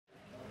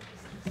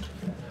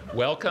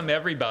Welcome,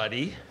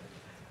 everybody.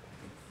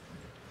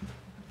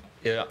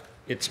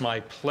 It's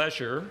my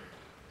pleasure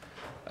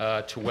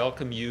to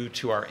welcome you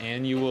to our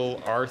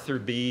annual Arthur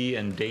B.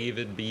 and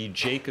David B.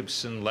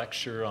 Jacobson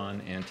Lecture on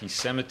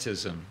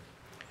Anti-Semitism.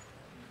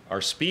 Our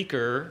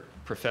speaker,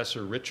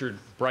 Professor Richard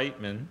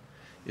Brightman,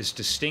 is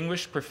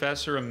Distinguished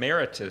Professor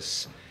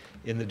Emeritus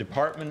in the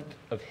Department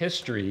of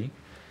History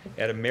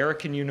at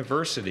American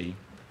University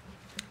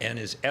and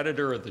is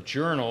editor of the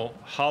journal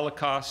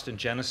Holocaust and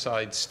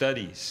Genocide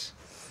Studies.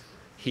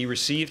 He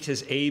received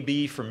his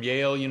A.B. from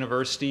Yale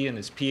University and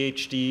his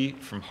Ph.D.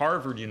 from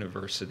Harvard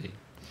University.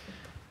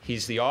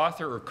 He's the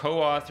author or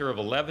co-author of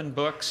 11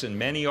 books and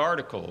many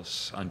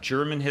articles on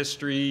German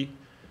history,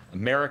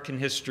 American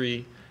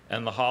history,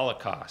 and the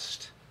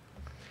Holocaust.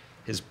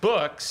 His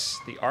books,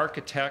 The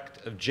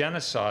Architect of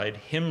Genocide,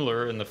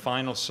 Himmler and the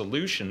Final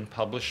Solution,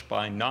 published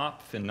by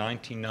Knopf in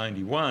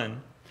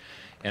 1991,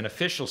 and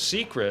Official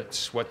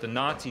Secrets, What the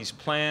Nazis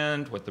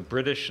Planned, What the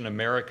British and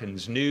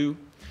Americans Knew,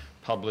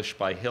 published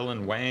by Hill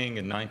and Wang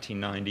in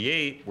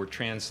 1998, were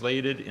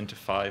translated into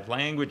 5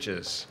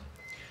 languages.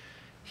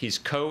 He's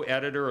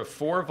co-editor of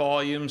 4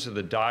 volumes of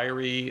the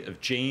Diary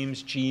of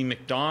James G.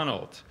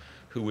 MacDonald,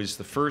 who was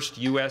the first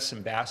U.S.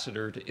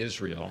 ambassador to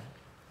Israel.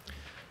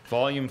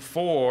 Volume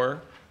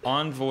 4,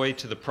 Envoy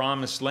to the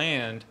Promised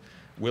Land,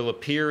 will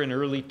appear in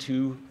early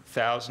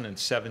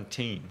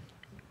 2017.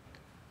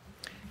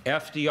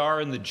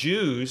 FDR and the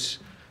Jews,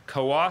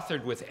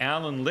 co-authored with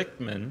Alan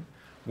Lichtman,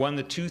 won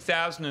the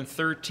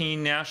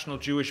 2013 National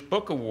Jewish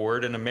Book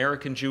Award in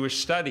American Jewish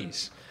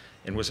Studies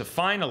and was a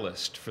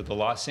finalist for the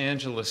Los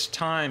Angeles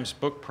Times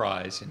Book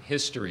Prize in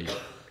History.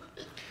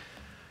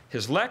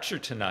 His lecture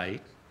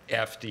tonight,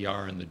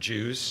 FDR and the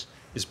Jews,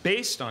 is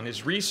based on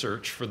his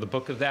research for the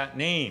book of that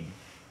name.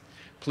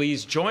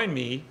 Please join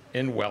me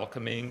in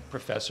welcoming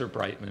Professor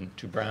Brightman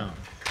to Brown.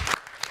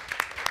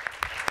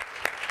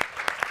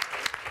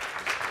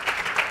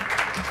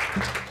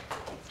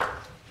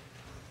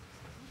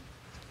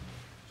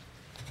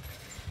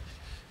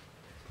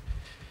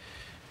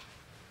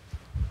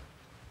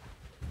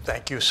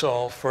 Thank you,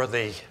 Saul, for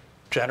the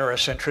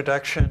generous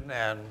introduction,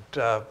 and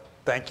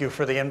thank you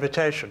for the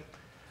invitation.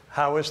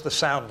 How is the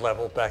sound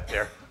level back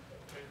there?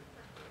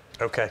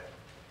 Okay.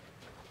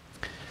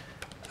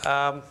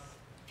 I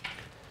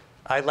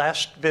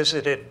last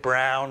visited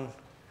Brown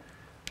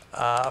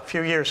a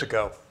few years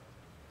ago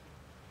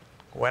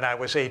when I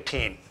was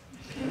 18.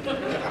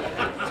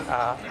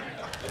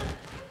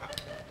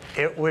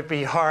 It would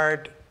be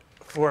hard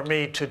for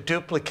me to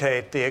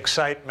duplicate the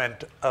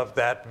excitement of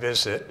that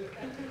visit.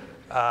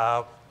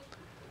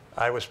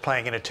 I was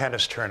playing in a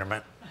tennis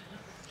tournament.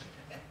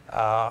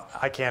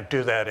 I can't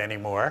do that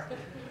anymore.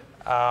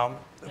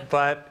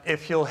 But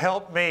if you'll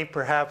help me,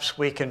 perhaps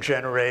we can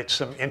generate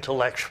some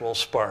intellectual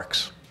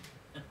sparks.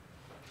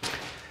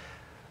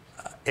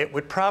 It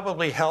would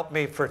probably help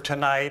me for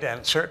tonight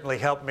and certainly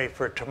help me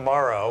for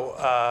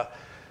tomorrow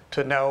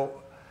to know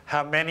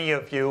how many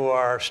of you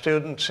are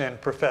students in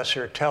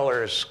Professor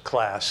Teller's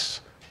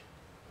class.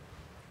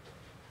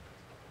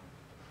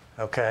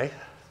 Okay.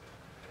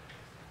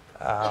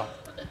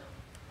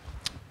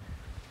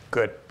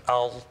 Good.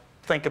 I'll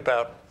think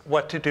about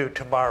what to do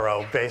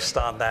tomorrow based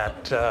on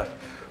that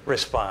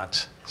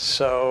response.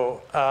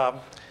 So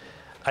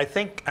I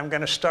think I'm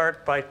going to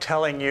start by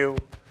telling you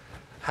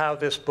how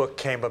this book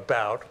came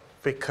about,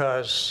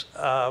 because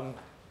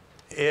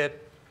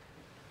it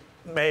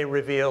may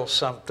reveal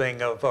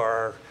something of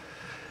our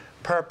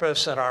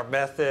purpose and our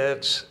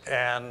methods,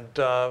 and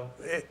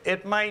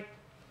it might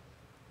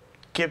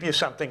give you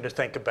something to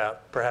think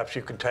about. Perhaps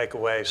you can take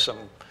away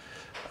some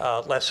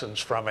lessons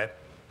from it.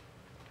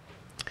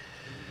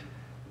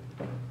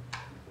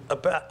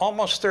 About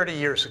almost 30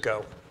 years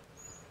ago,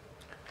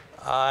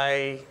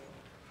 I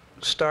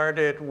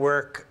started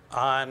work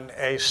on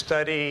a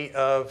study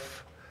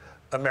of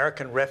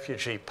American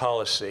refugee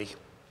policy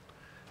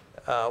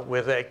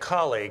with a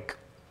colleague,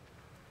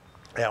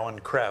 Alan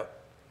Kraut.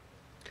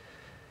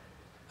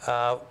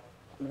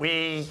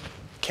 We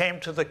came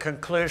to the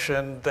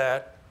conclusion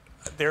that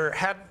there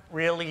hadn't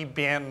really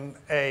been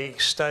a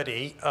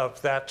study of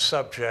that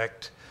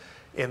subject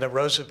in the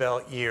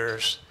Roosevelt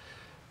years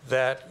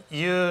that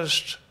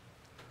used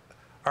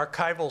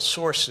archival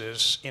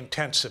sources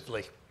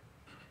intensively.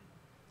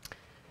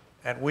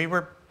 And we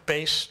were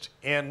based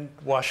in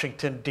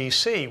Washington,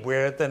 D.C.,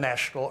 where the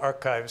National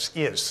Archives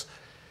is.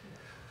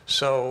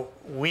 So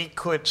we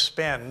could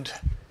spend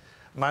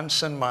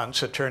months and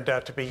months, it turned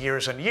out to be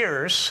years and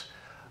years,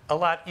 a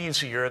lot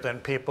easier than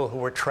people who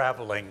were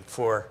traveling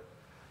for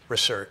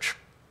research.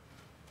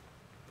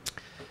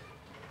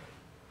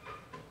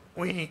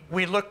 We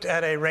looked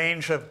at a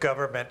range of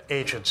government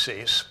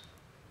agencies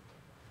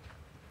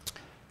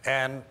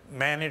and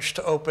managed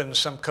to open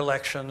some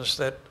collections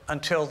that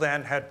until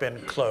then had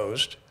been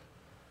closed.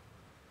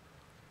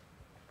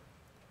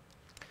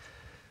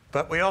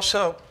 But we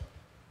also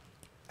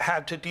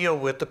had to deal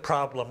with the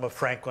problem of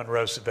Franklin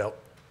Roosevelt.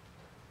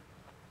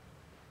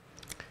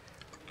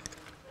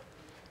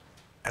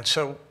 And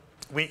so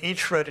we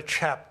each wrote a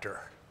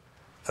chapter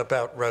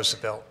about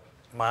Roosevelt.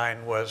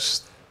 Mine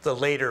was the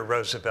later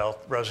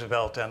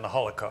Roosevelt and the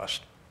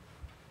Holocaust.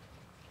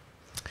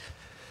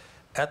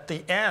 At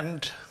the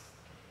end,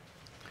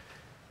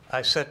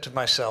 I said to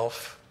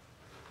myself,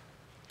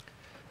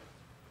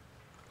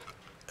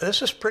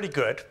 this is pretty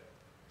good,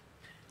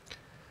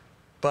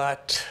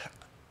 but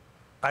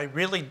I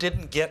really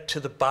didn't get to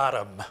the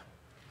bottom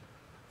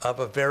of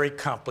a very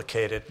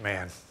complicated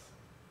man.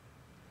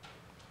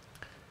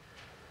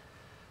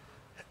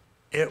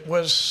 It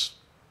was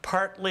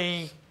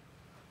partly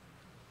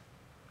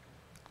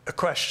a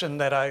question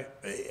that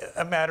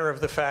a matter of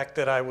the fact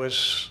that I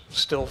was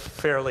still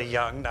fairly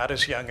young, not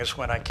as young as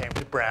when I came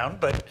to Brown,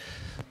 but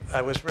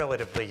I was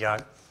relatively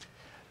young.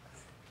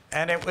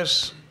 And it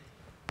was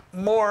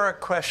more a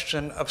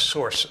question of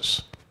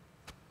sources.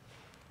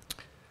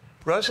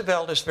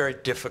 Roosevelt is very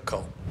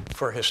difficult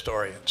for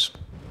historians.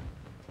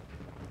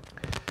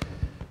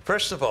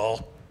 First of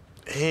all,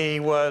 he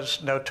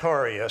was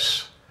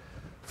notorious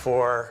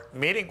for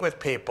meeting with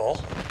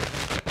people,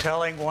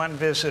 telling one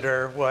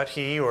visitor what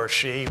he or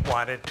she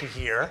wanted to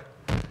hear,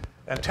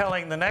 and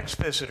telling the next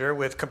visitor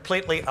with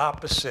completely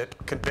opposite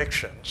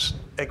convictions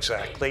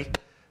exactly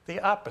the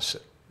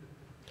opposite.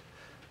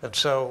 And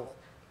so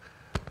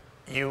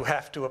you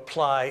have to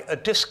apply a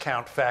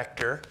discount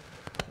factor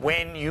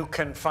when you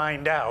can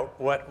find out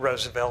what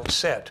Roosevelt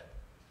said.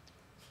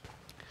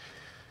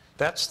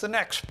 That's the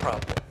next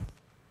problem.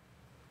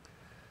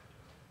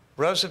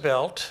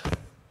 Roosevelt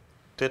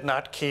did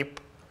not keep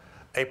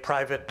a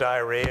private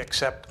diary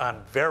except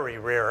on very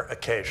rare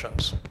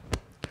occasions.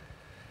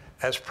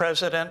 As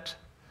president,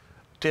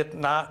 did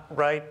not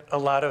write a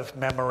lot of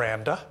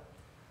memoranda,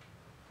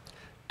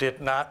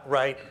 did not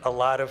write a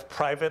lot of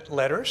private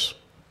letters,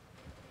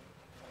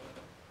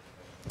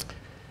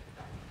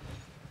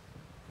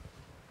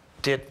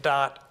 did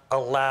not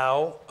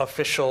allow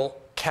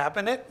official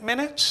cabinet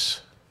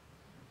minutes.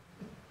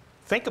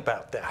 Think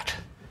about that.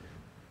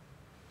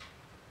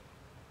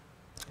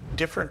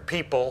 Different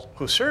people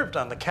who served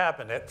on the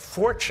cabinet,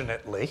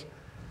 fortunately,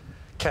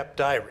 kept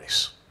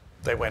diaries.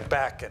 They went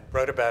back and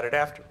wrote about it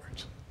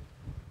afterwards.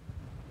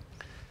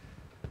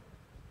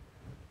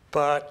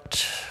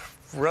 But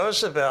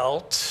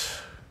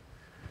Roosevelt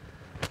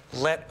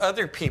let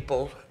other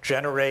people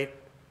generate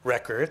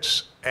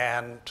records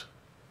and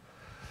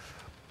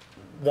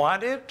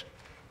wanted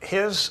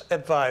his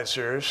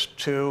advisors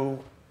to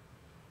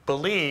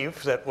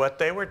believe that what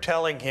they were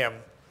telling him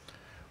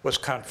was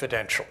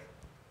confidential,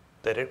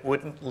 that it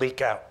wouldn't leak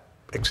out,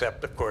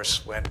 except, of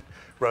course, when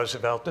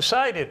Roosevelt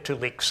decided to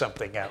leak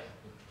something out.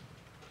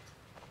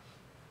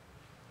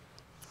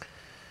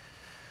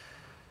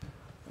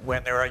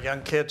 When there are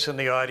young kids in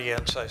the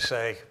audience, I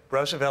say,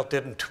 Roosevelt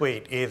didn't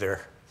tweet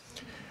either.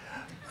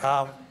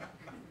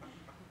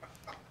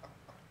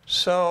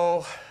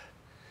 So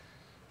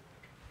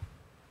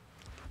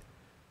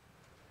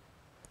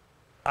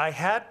I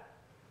had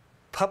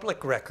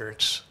public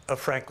records of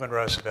Franklin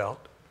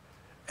Roosevelt,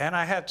 and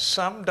I had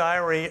some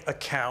diary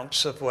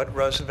accounts of what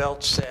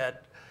Roosevelt said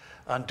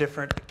on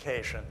different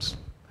occasions.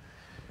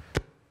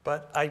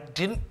 But I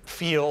didn't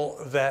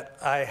feel that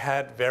I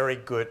had very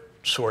good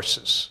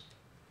sources,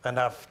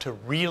 enough to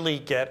really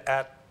get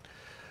at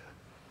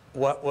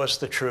what was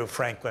the true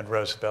Franklin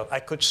Roosevelt. I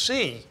could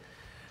see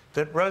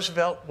that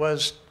Roosevelt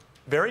was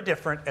very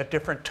different at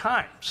different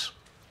times,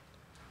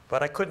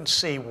 but I couldn't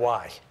see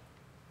why.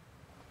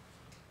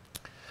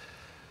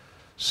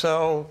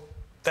 So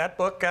that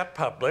book got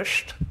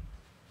published,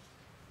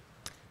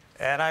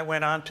 and I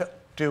went on to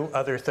do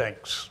other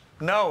things,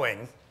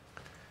 knowing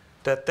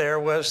that there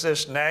was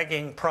this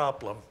nagging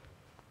problem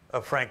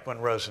of Franklin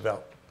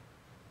Roosevelt.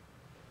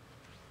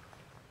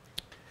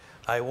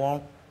 I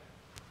won't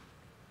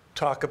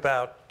talk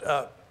about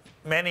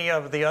many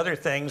of the other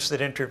things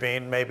that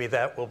intervened. Maybe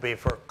that will be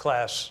for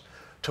class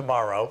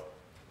tomorrow.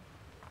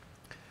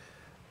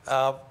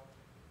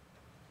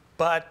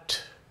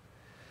 But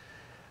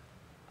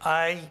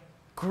I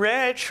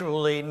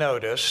gradually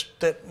noticed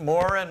that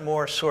more and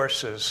more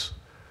sources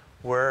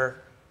were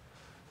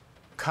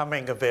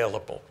coming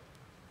available.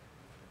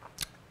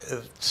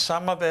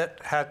 Some of it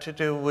had to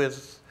do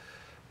with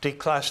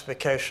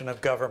declassification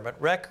of government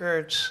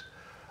records.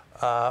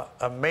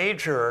 A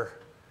major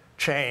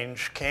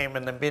change came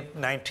in the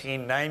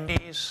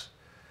mid-1990s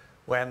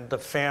when the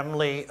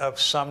family of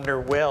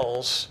Sumner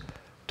Welles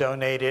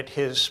donated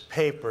his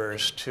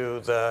papers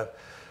to the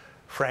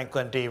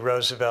Franklin D.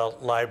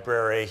 Roosevelt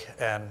Library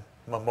and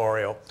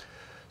Memorial.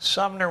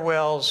 Sumner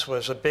Welles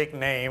was a big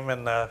name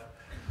in the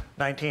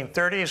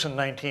 1930s and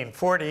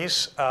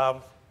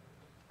 1940s.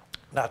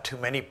 Not too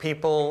many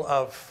people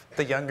of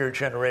the younger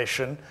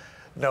generation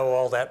know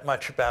all that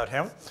much about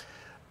him.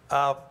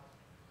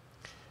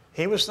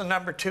 He was the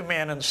 #2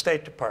 man in the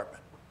State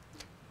Department.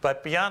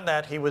 But beyond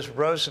that, he was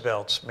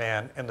Roosevelt's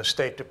man in the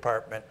State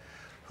Department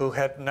who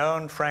had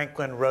known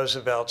Franklin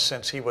Roosevelt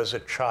since he was a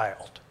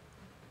child.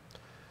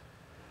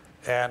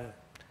 And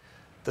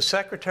the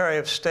Secretary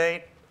of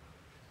State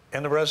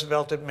in the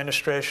Roosevelt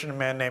administration, a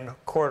man named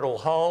Cordell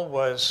Hull,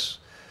 was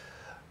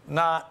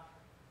not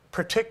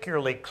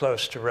particularly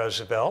close to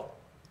Roosevelt.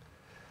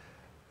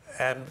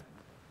 and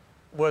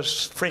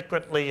was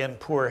frequently in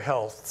poor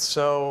health.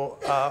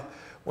 So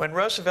when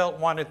Roosevelt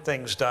wanted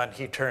things done,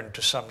 he turned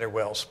to Sumner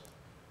Welles.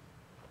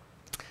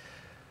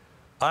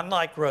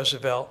 Unlike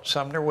Roosevelt,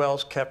 Sumner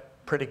Welles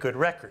kept pretty good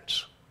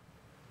records.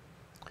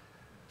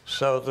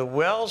 So the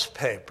Welles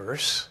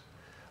papers,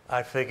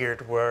 I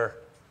figured, were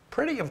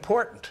pretty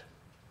important.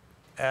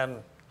 And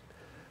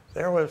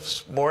there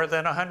was more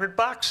than 100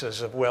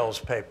 boxes of Welles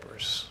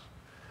papers.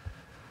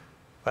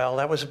 Well,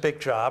 that was a big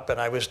job, and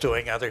I was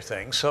doing other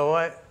things.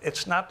 So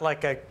it's not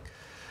like I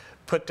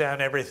put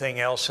down everything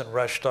else and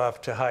rushed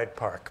off to Hyde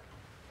Park.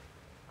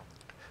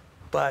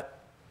 But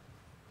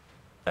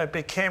I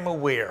became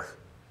aware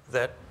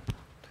that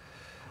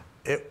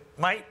it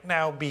might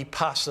now be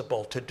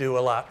possible to do a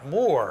lot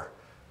more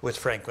with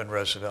Franklin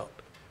Roosevelt.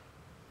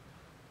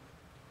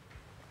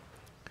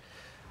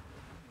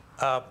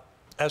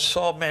 As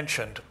Saul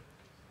mentioned,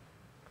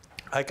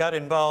 I got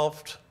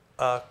involved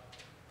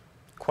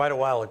quite a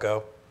while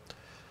ago,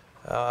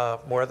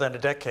 more than a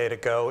decade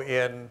ago,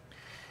 in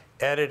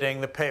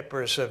editing the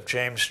papers of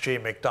James G.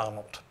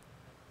 McDonald.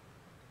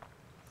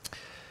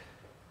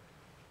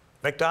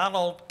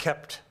 McDonald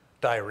kept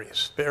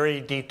diaries, very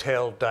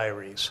detailed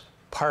diaries,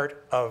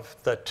 part of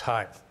the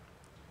time.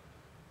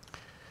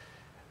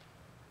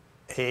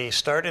 He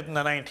started in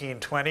the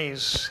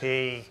 1920s.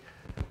 He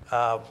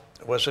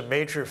was a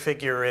major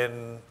figure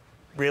in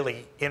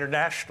really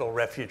international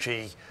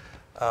refugee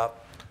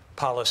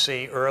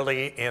policy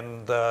early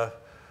in the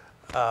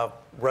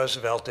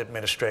Roosevelt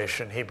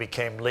administration. He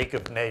became League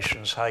of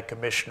Nations High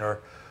Commissioner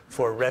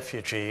for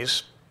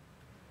Refugees,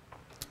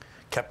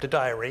 kept a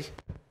diary.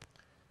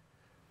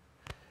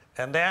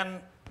 And then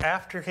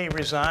after he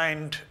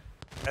resigned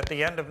at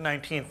the end of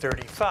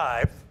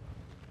 1935,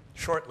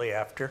 shortly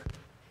after,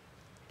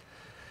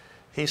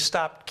 he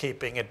stopped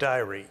keeping a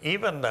diary,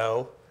 even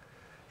though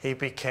he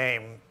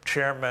became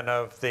chairman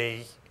of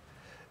the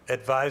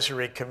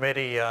Advisory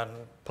Committee on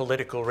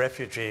Political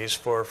Refugees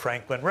for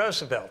Franklin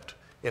Roosevelt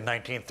in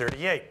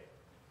 1938.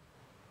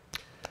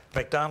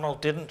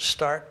 McDonald didn't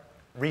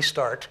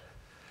restart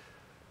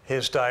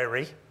his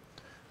diary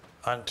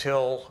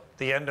until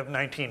the end of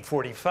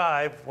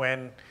 1945,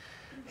 when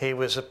he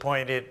was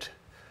appointed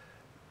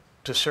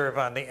to serve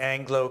on the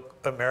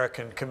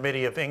Anglo-American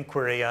Committee of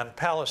Inquiry on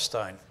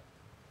Palestine.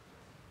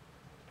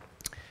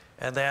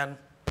 And then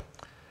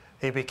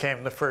he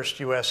became the first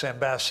US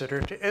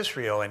ambassador to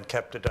Israel and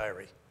kept a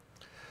diary.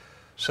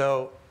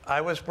 So I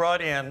was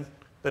brought in,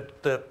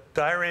 the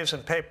diaries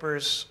and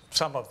papers,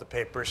 some of the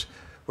papers,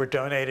 were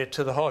donated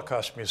to the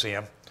Holocaust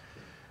Museum.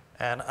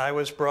 And I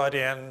was brought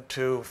in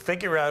to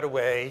figure out a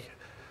way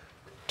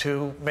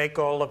to make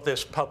all of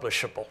this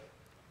publishable.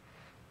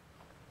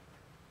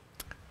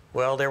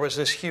 Well, there was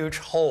this huge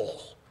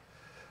hole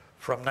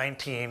from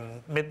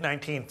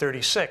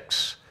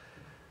mid-1936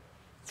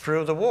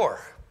 through the war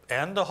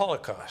and the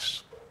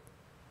Holocaust.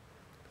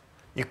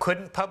 You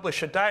couldn't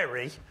publish a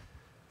diary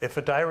if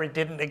a diary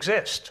didn't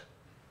exist.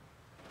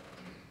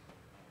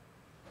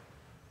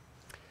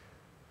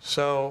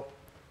 So,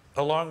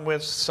 along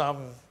with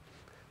some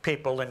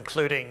people,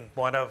 including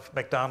one of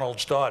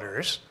McDonald's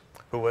daughters,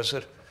 who was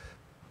a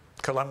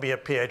Columbia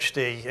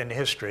PhD in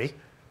history,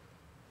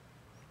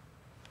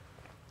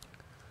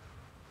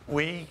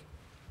 we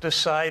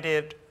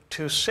decided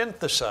to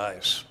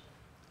synthesize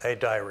a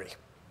diary.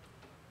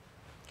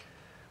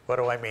 What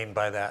do I mean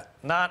by that?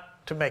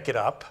 Not to make it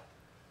up,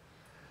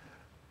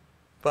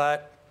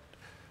 but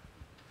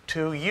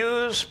to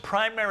use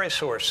primary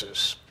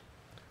sources,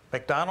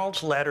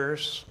 McDonald's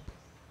letters,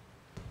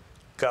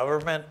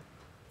 government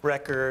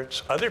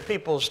records, other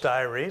people's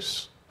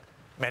diaries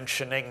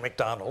mentioning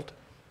McDonald,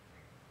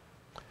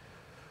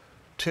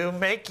 to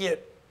make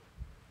it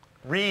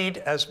read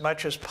as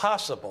much as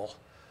possible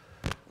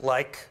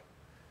like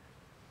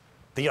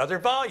the other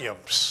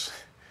volumes,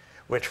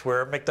 which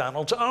were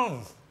McDonald's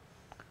own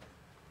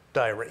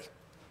diary.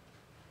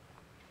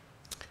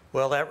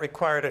 Well, that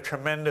required a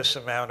tremendous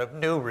amount of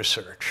new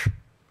research,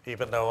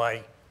 even though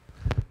I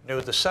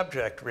knew the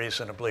subject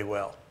reasonably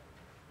well.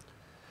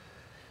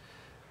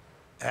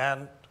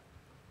 And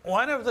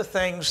one of the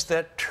things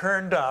that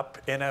turned up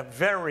in a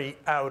very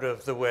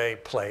out-of-the-way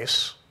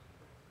place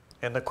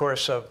in the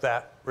course of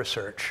that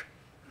research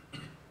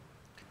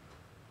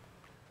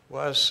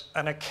was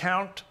an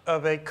account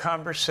of a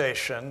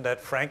conversation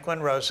that Franklin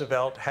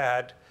Roosevelt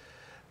had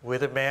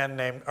with a man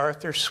named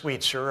Arthur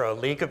Sweetser, a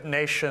League of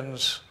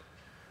Nations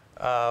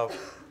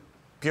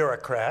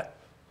bureaucrat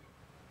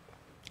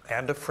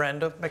and a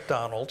friend of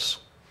McDonald's,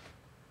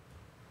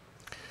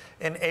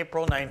 in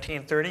April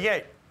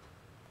 1938.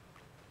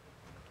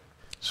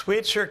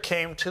 Sweetser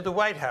came to the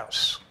White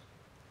House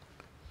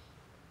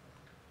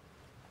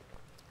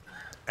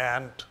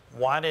and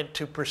wanted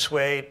to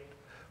persuade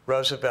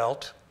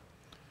Roosevelt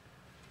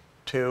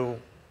to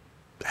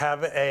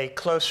have a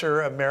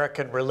closer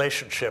American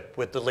relationship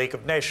with the League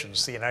of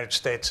Nations. The United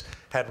States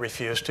had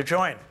refused to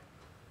join.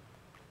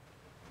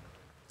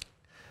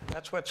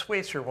 That's what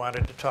Sweetser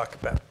wanted to talk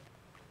about.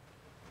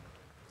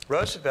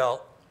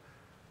 Roosevelt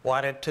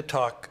wanted to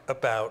talk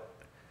about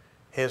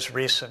his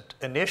recent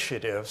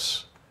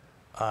initiatives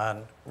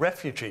on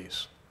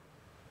refugees.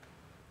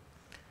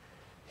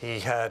 He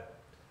had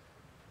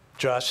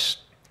just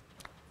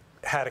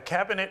had a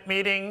cabinet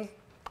meeting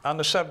on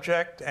the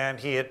subject, and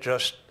he had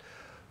just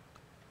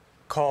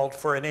called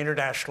for an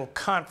international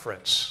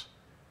conference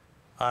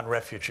on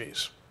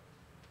refugees.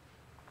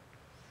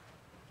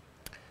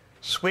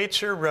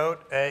 Sweetser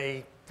wrote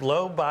a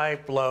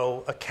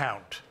blow-by-blow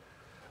account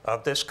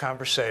of this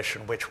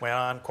conversation, which went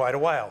on quite a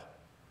while.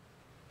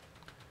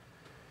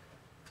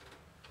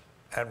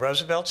 And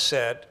Roosevelt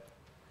said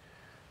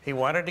he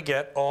wanted to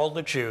get all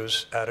the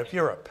Jews out of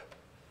Europe.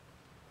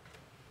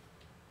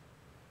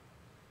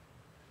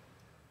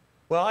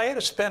 Well, I had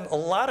to spend a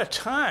lot of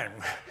time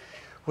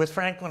with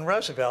Franklin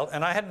Roosevelt,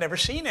 and I had never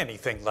seen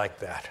anything like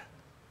that.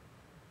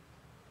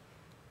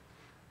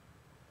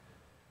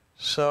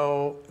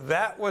 So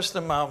that was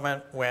the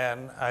moment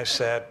when I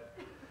said,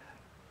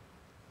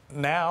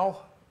 now,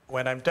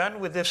 when I'm done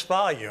with this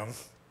volume,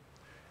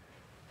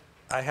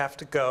 I have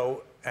to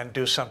go and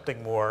do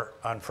something more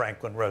on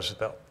Franklin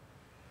Roosevelt.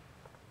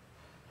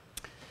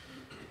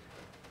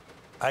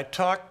 I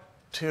talked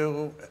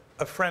to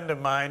a friend of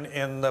mine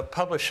in the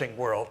publishing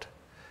world,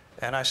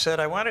 and I said,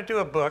 I want to do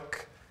a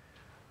book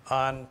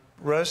on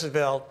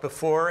Roosevelt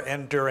before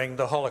and during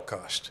the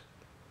Holocaust.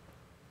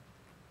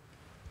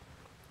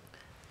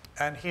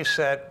 And he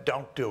said,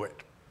 don't do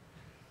it.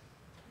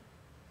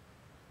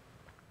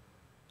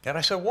 And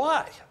I said,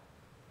 why?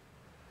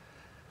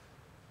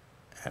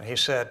 And he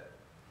said,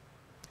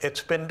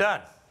 it's been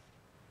done.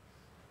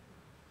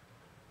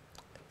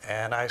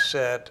 And I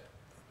said,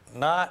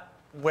 not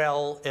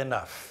well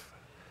enough.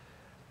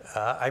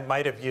 I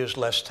might have used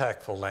less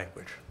tactful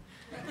language.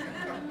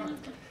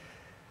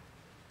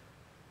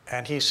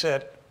 And he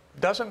said,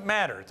 doesn't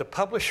matter. The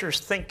publishers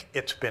think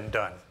it's been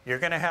done. You're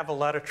going to have a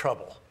lot of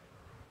trouble.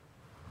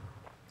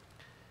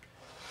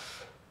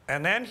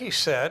 And then he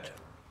said,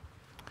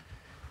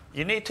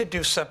 you need to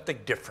do something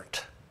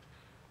different.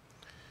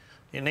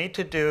 You need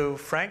to do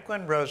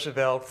Franklin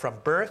Roosevelt from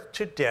birth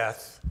to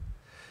death,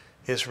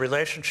 his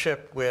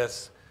relationship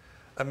with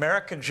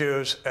American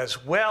Jews,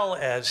 as well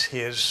as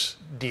his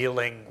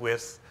dealing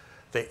with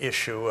the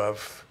issue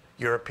of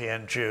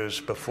European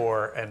Jews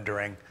before and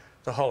during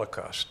the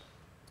Holocaust.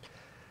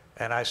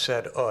 And I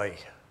said, oi,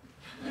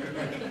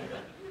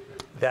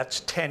 that's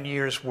 10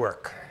 years'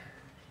 work.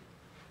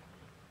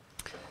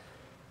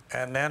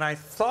 And then I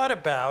thought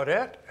about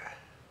it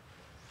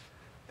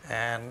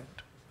and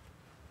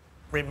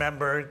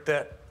remembered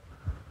that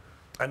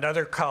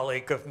another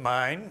colleague of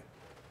mine,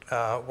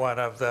 one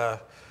of the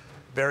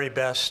very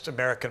best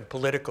American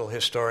political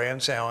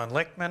historians, Alan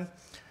Lichtman,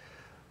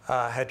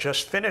 had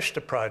just finished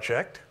a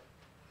project.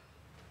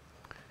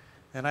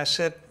 And I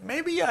said,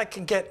 maybe I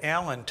can get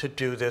Alan to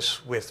do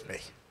this with me.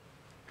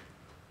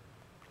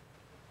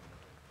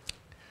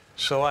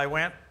 So I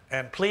went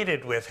and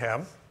pleaded with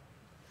him,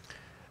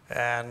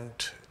 and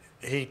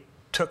he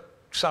took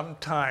some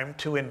time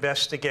to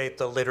investigate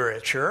the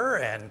literature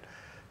and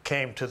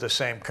came to the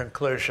same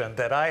conclusion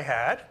that I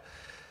had.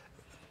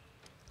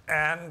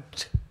 And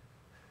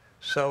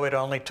so it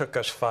only took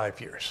us 5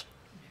 years.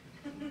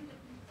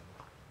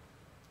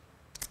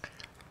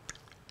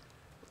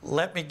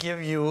 Let me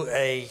give you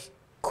a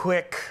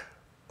quick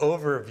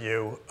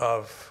overview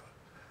of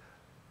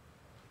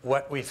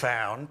what we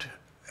found,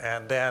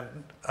 and then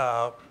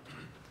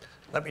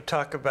let me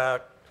talk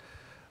about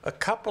a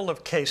couple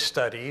of case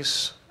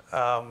studies,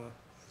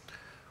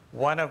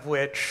 one of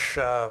which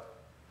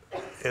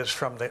is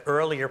from the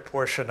earlier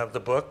portion of the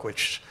book,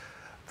 which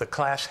the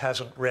class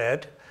hasn't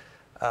read,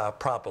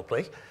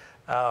 probably,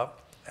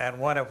 and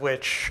one of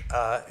which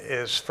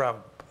is from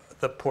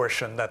the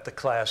portion that the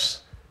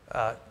class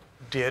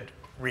did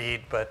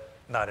read, but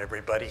not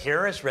everybody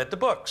here has read the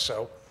book.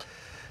 So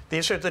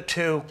these are the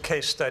two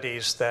case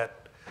studies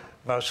that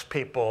most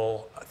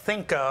people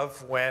think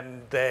of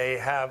when they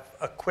have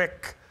a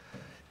quick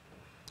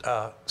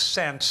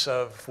sense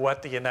of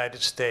what the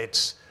United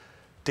States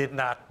did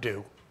not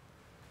do.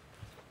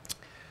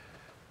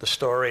 The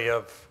story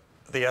of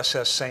the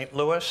SS St.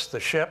 Louis, the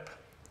ship,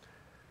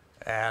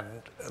 and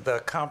the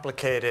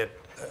complicated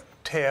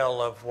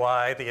tale of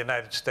why the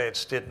United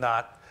States did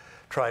not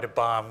try to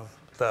bomb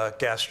the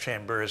gas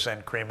chambers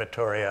and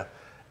crematoria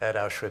at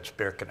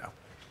Auschwitz-Birkenau.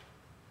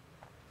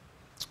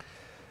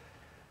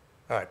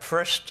 All right,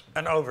 first,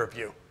 an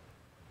overview.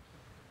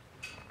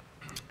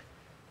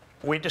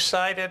 We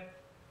decided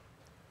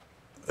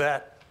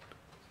that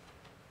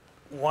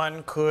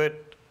one could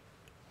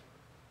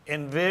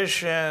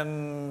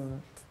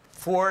envision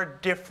 4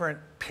 different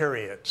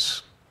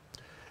periods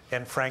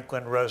in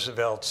Franklin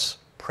Roosevelt's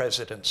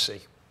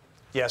presidency.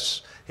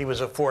 Yes, he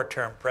was a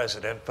 4-term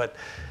president, but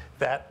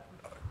that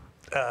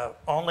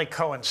only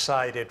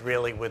coincided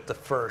really with the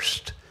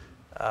first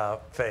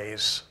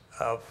phase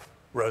of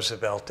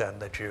Roosevelt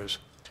and the Jews.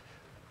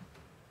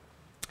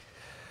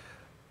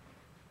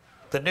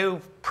 The new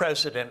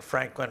president,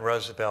 Franklin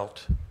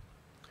Roosevelt,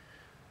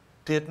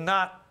 did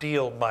not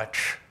deal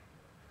much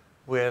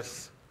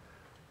with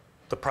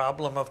the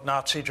problem of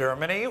Nazi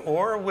Germany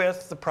or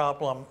with the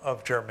problem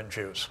of German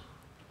Jews.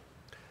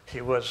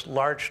 He was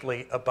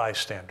largely a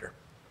bystander.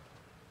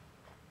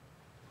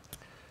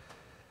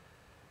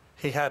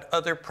 He had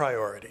other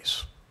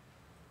priorities.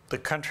 The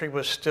country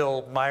was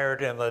still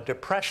mired in the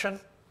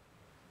Depression.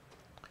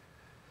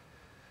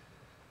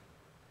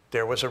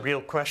 There was a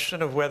real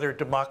question of whether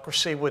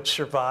democracy would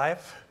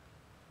survive.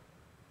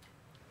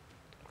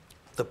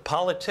 The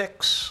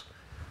politics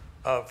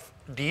of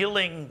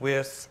dealing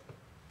with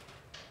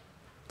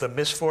the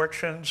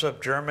misfortunes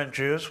of German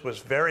Jews was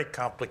very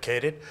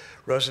complicated.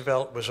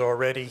 Roosevelt was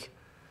already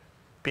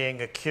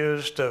being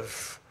accused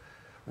of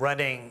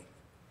running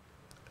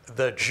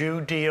the Jew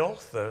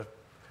deal, the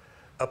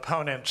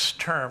opponent's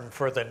term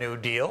for the New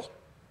Deal.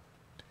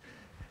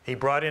 He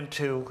brought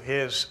into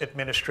his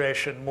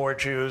administration more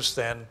Jews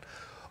than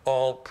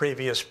all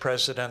previous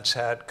presidents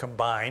had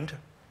combined.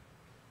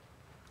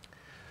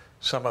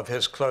 Some of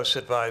his close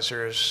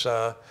advisors,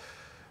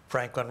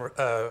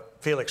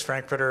 Felix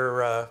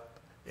Frankfurter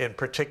in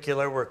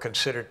particular, were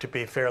considered to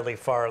be fairly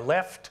far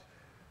left.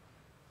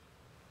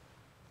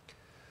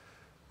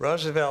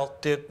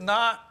 Roosevelt did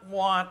not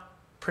want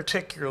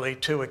particularly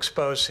to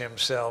expose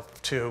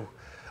himself to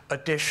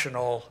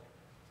additional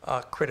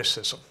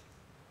criticism.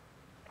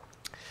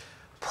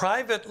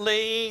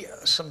 Privately,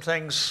 some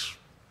things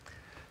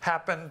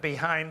happened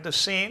behind the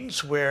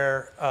scenes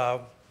where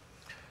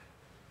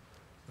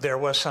there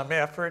was some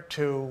effort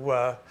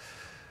to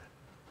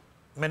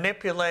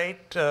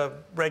manipulate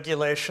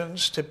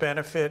regulations to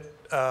benefit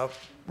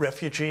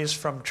refugees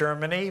from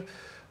Germany.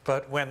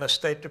 But when the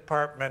State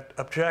Department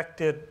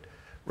objected,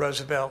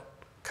 Roosevelt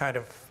kind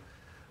of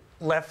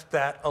left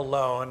that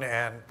alone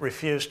and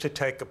refused to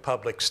take a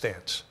public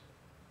stance.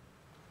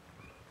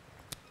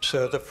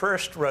 So the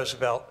first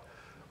Roosevelt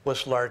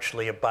was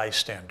largely a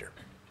bystander.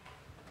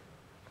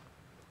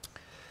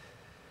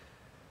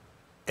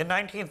 In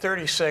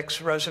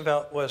 1936,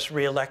 Roosevelt was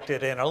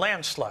reelected in a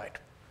landslide.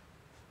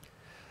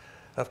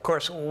 Of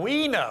course,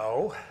 we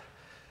know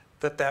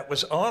that that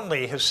was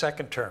only his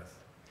second term.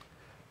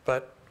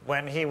 But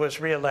when he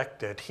was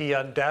reelected, he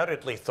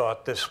undoubtedly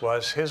thought this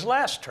was his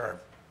last term.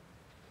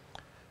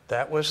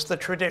 That was the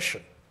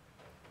tradition,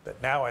 but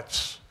now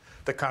it's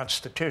the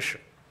Constitution.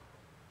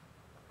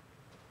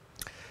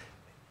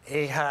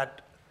 He had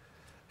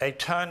a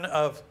ton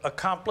of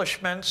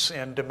accomplishments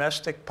in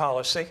domestic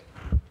policy,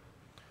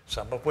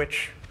 some of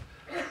which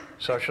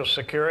Social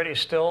Security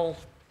still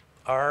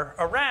are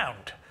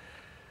around.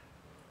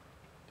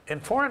 In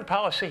foreign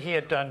policy, he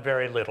had done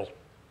very little.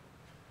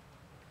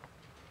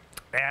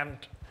 And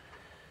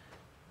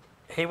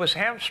he was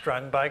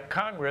hamstrung by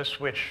Congress,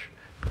 which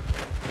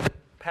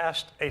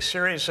passed a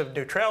series of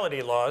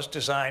neutrality laws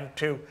designed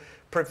to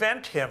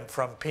prevent him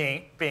from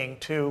being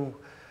too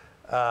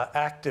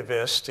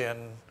activist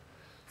in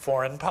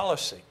foreign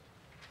policy.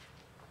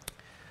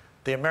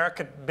 The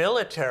American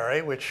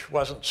military, which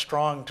wasn't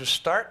strong to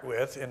start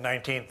with in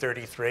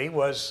 1933,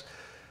 was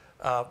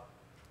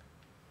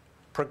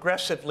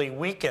progressively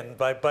weakened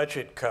by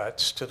budget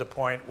cuts to the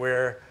point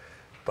where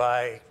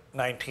by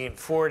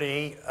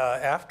 1940,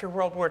 after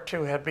World War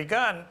II had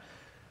begun,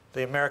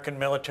 the American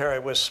military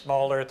was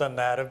smaller than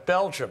that of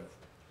Belgium.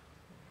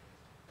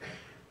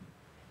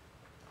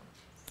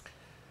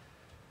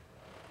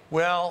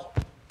 Well,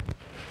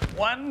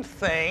 one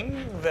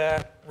thing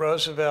that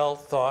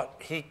Roosevelt thought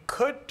he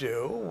could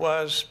do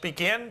was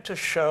begin to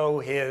show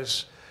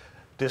his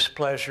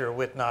displeasure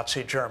with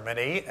Nazi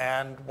Germany,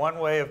 and one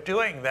way of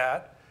doing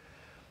that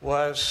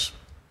was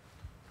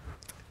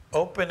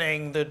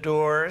opening the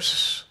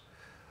doors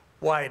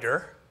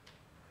wider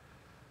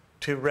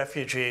to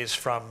refugees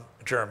from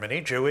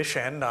Germany, Jewish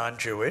and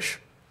non-Jewish.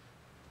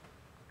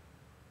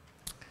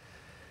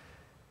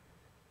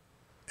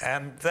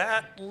 And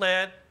that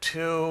led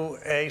to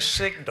a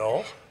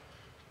signal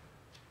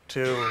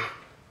to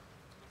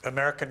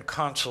American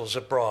consuls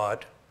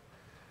abroad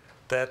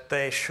that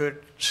they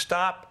should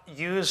stop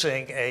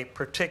using a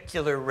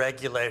particular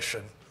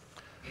regulation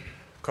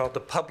called the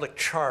Public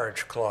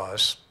Charge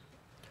Clause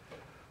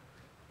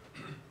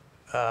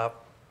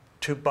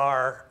to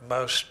bar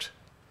most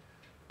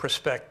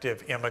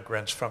prospective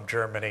immigrants from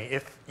Germany.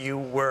 If you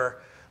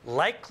were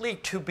likely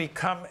to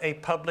become a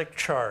public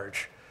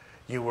charge,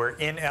 you were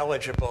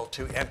ineligible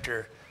to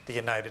enter the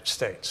United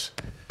States.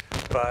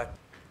 But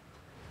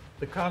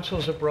the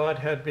consuls abroad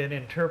had been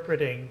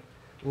interpreting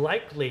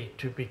likely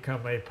to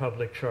become a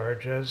public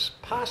charge as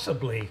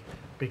possibly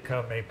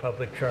become a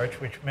public charge,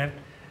 which meant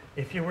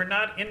if you were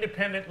not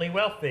independently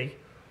wealthy,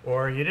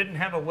 or you didn't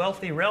have a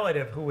wealthy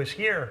relative who was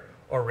here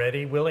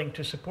already willing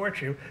to support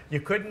you,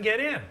 you couldn't get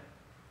in.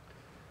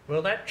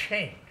 Well, that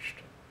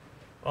changed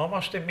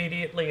almost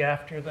immediately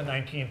after the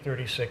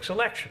 1936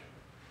 election.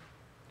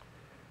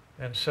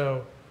 And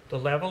so the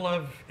level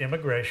of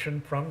immigration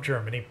from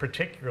Germany,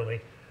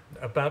 particularly,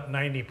 about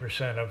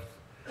 90% of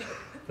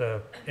the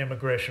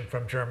immigration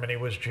from Germany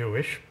was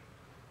Jewish.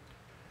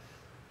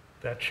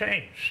 That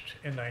changed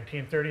in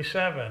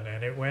 1937,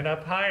 and it went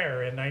up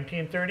higher in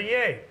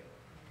 1938.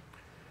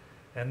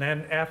 And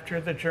then after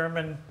the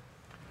German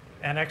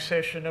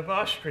annexation of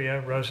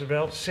Austria,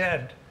 Roosevelt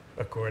said,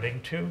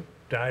 according to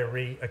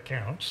diary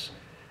accounts,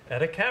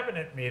 at a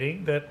cabinet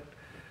meeting that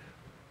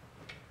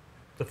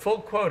the full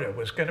quota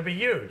was going to be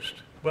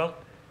used. Well,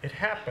 it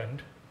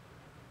happened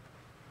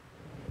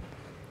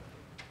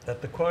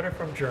that the quota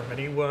from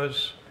Germany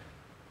was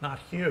not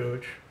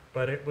huge,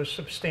 but it was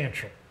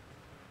substantial.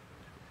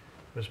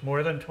 It was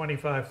more than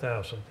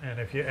 25,000. And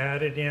if you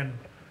added in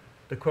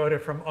the quota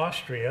from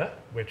Austria,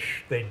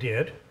 which they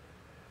did,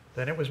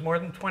 then it was more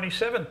than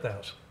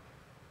 27,000.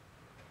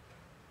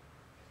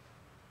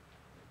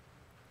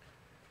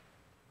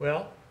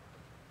 Well,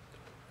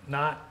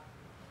 not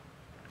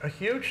a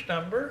huge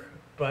number,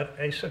 but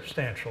a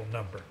substantial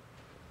number.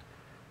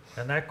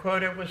 And that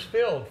quota was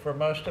filled for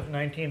most of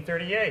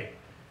 1938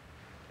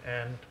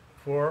 and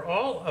for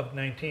all of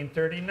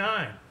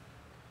 1939,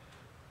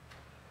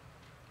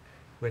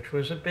 which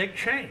was a big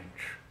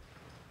change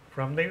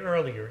from the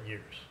earlier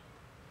years.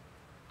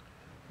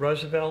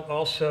 Roosevelt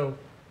also,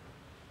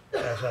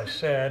 as I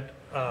said,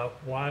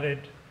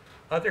 wanted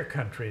other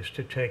countries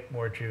to take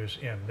more Jews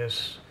in.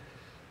 This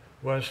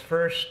was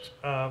first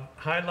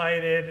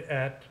highlighted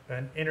at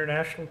an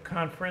international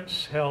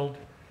conference held.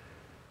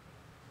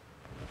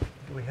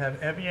 Do we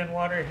have Evian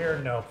water here?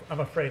 No,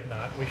 I'm afraid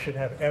not. We should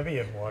have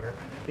Evian water.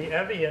 The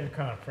Evian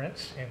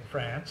conference in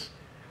France.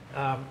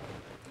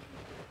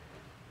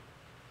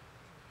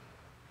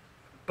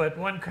 But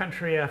one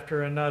country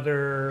after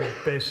another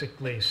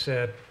basically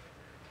said,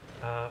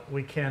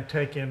 we can't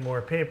take in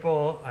more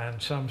people,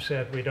 and some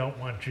said we don't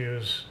want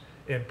Jews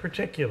in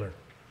particular.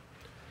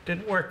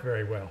 Didn't work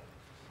very well.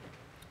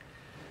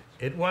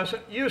 It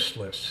wasn't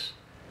useless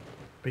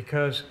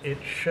because it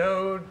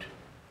showed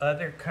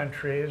other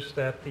countries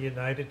that the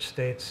United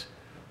States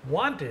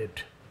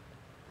wanted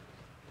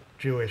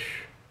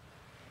Jewish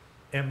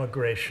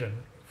immigration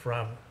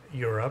from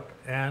Europe,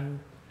 and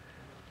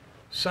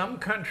some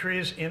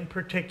countries in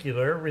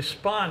particular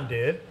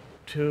responded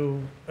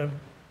to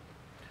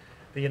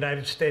the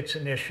United States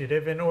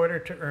initiative in order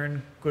to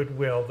earn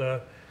goodwill.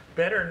 The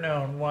better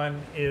known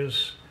one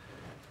is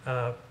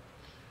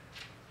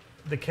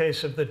the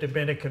case of the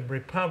Dominican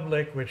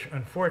Republic, which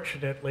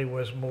unfortunately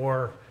was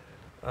more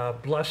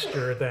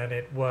bluster than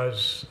it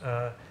was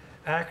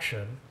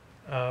action.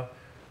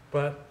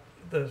 But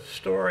the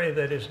story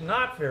that is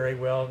not very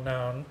well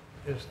known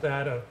is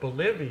that of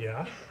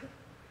Bolivia,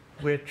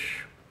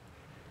 which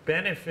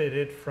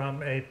benefited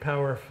from a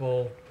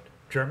powerful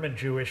German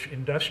Jewish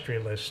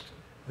industrialist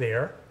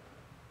there.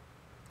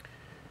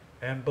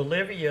 And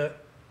Bolivia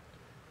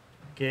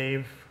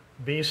gave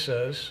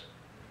visas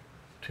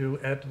to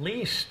at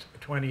least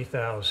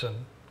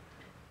 20,000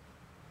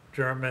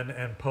 German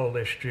and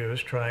Polish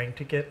Jews trying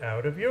to get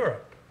out of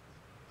Europe.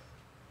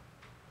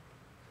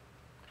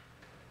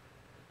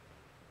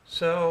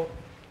 So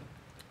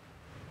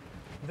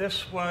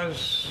this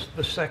was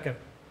the second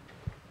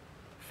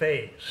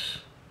phase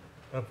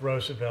of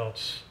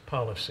Roosevelt's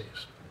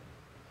policies.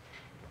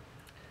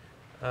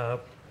 The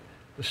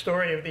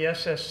story of the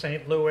SS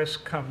St. Louis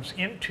comes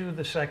into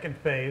the second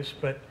phase,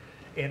 but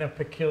in a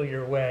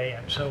peculiar way,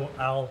 and so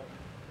I'll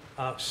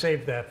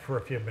save that for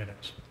a few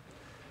minutes.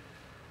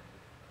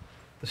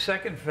 The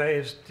second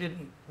phase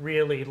didn't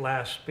really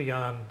last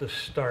beyond the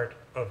start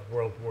of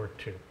World War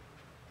II.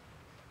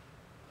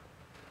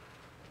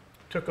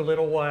 Took a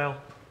little while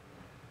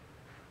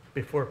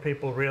before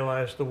people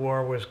realized the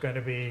war was going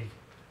to be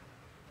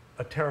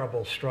a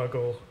terrible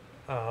struggle.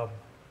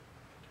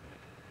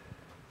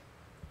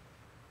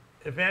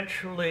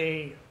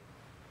 Eventually,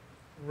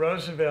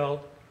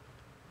 Roosevelt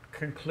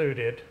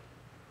concluded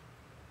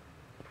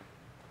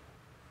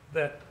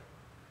that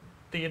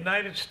the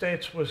United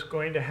States was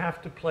going to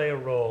have to play a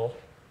role,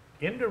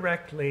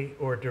 indirectly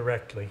or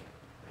directly,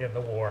 in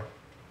the war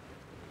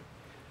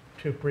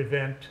to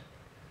prevent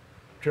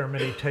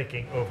Germany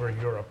taking over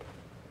Europe.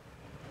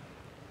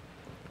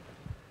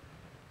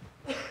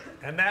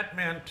 And that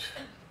meant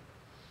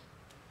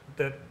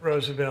that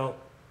Roosevelt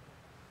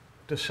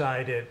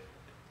decided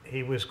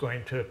he was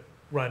going to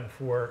run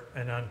for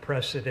an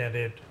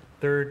unprecedented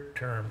third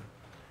term.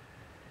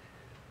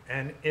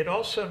 And it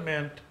also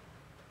meant,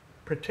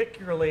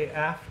 particularly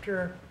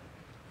after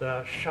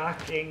the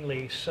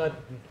shockingly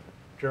sudden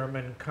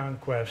German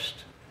conquest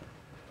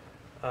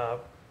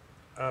of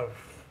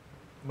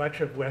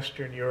much of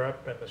Western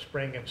Europe in the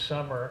spring and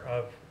summer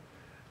of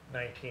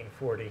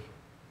 1940,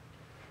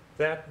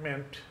 that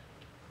meant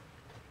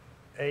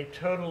a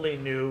totally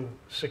new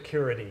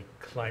security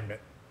climate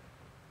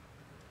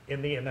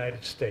in the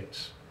United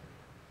States.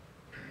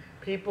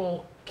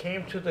 People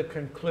came to the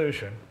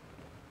conclusion,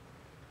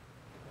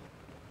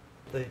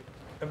 the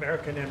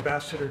American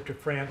ambassador to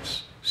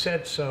France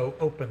said so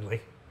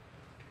openly,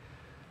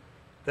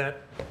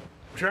 that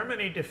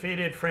Germany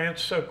defeated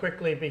France so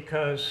quickly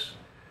because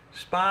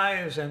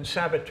spies and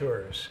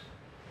saboteurs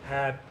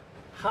had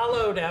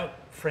hollowed out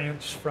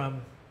France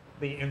from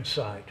the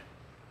inside.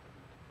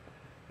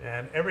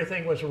 And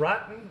everything was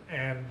rotten,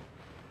 and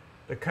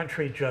the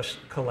country just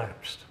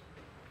collapsed.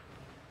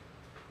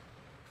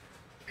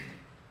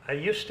 I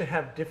used to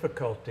have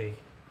difficulty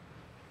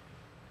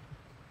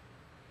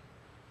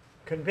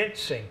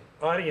convincing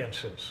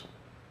audiences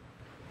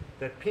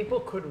that people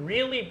could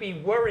really be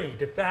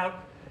worried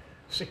about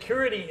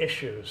security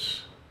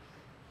issues,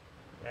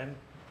 and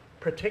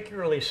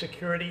particularly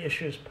security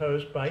issues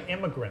posed by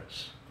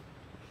immigrants,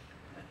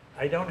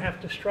 I don't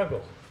have to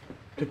struggle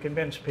to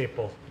convince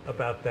people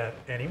about that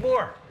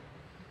anymore.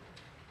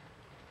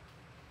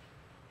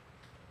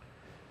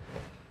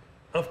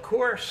 Of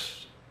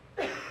course,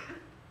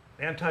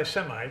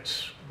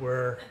 anti-Semites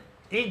were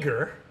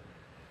eager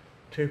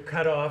to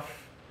cut off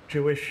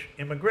Jewish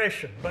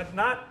immigration, but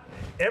not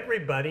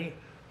everybody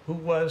who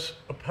was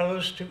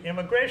opposed to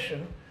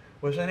immigration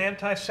was an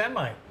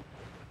anti-Semite.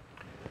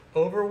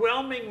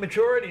 Overwhelming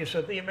majorities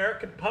of the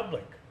American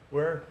public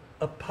were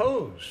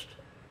opposed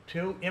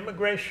to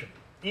immigration,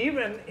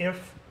 even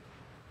if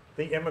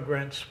the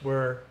immigrants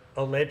were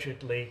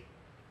allegedly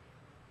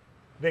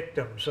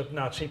victims of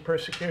Nazi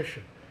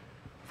persecution.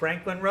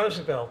 Franklin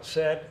Roosevelt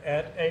said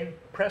at a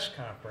press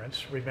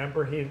conference,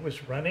 remember he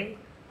was running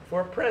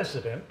for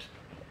president,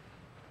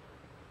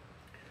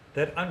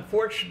 that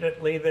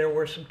unfortunately there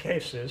were some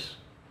cases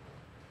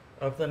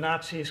of the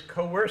Nazis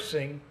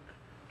coercing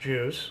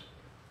Jews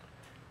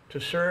to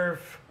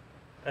serve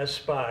as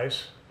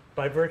spies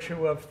by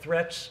virtue of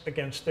threats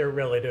against their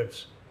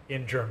relatives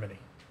in Germany.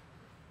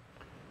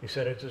 He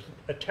said it's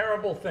a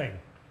terrible thing,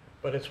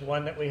 but it's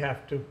one that we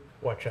have to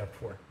watch out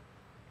for.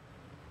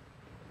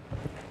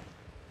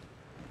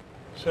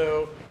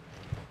 So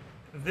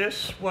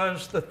this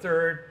was the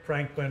third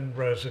Franklin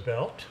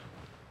Roosevelt.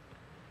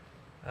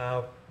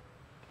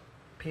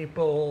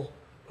 People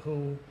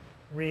who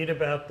read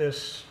about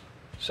this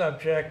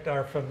subject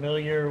are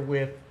familiar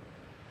with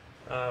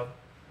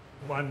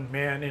one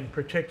man in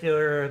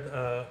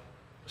particular,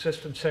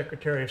 Assistant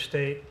Secretary of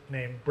State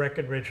named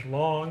Breckinridge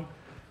Long,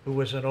 who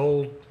was an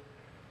old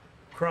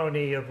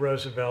crony of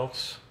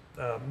Roosevelt's,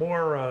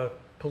 more a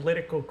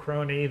political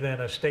crony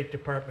than a State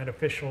Department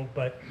official,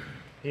 but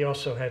he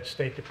also had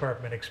State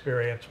Department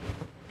experience.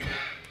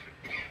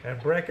 And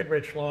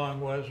Breckinridge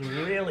Long was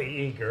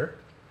really eager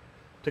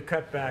to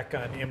cut back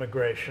on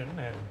immigration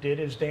and did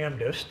his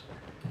damnedest.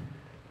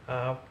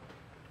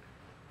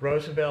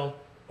 Roosevelt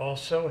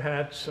also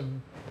had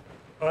some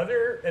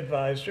other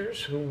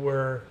advisors who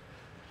were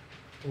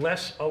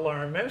less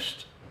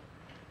alarmist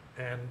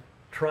and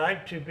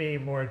tried to be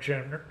more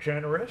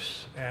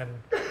generous, and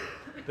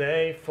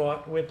they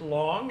fought with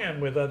Long and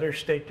with other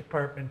State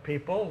Department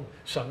people.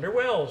 Sumner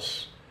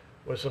Welles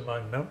was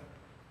among them.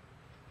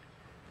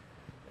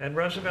 And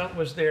Roosevelt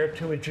was there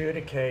to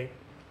adjudicate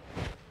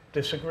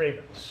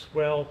disagreements.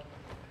 Well,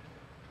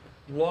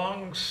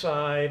 Long's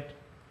side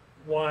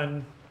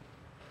won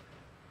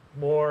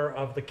more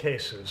of the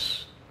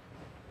cases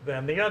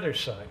than the other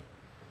side,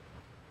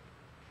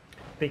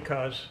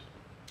 because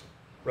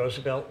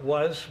Roosevelt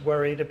was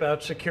worried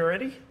about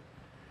security.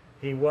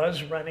 He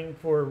was running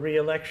for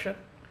re-election,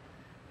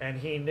 and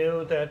he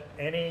knew that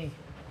any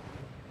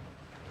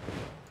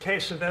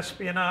case of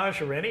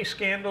espionage or any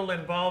scandal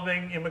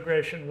involving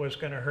immigration was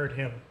going to hurt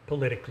him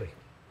politically.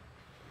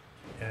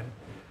 And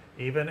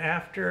even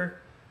after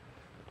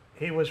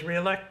he was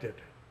re-elected,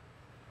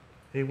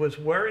 he was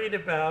worried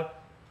about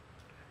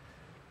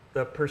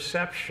the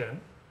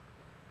perception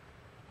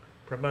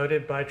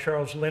promoted by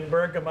Charles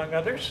Lindbergh, among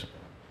others,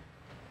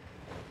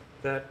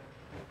 that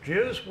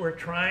Jews were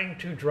trying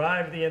to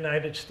drive the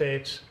United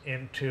States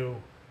into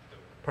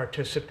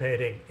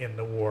participating in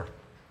the war.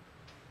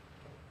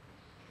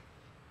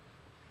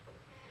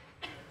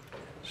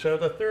 So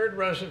the third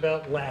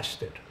Roosevelt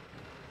lasted,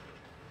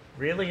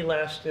 really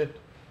lasted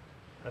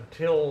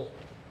until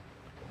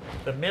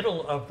the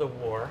middle of the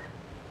war.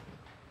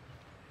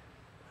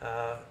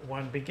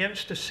 One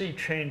begins to see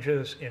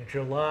changes in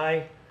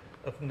July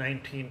of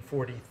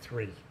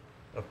 1943.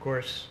 Of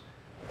course,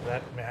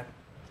 that meant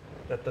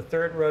that the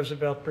third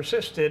Roosevelt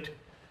persisted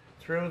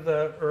through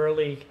the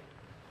early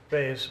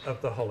phase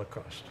of the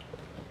Holocaust.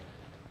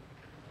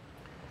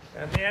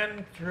 And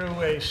then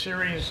through a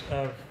series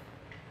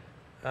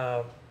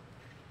of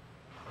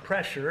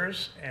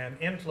pressures and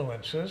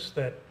influences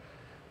that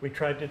we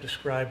tried to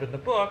describe in the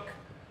book,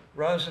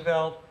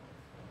 Roosevelt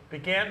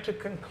began to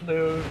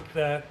conclude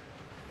that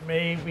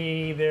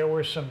maybe there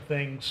were some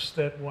things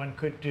that one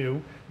could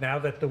do now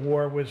that the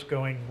war was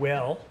going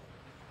well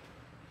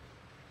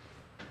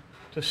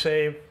to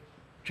save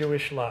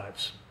Jewish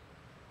lives.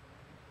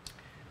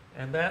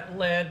 And that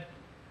led,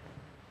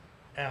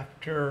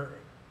 after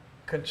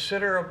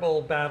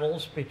considerable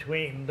battles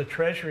between the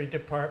Treasury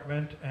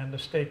Department and the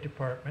State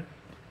Department,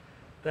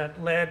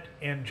 that led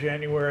in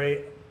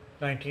January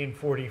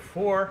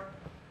 1944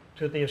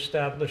 to the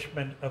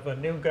establishment of a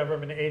new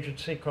government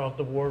agency called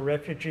the War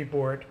Refugee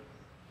Board.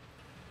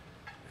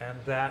 And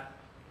that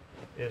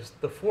is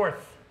the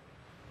fourth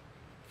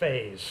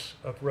phase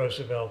of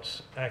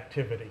Roosevelt's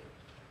activity.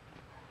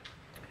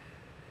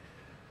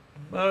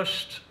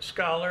 Most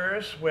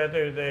scholars,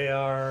 whether they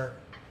are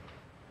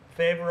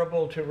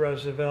favorable to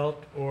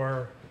Roosevelt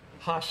or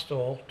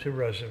hostile to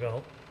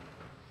Roosevelt,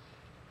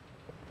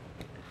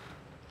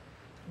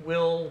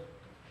 will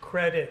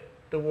credit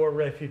the War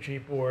Refugee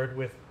Board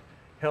with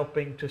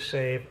helping to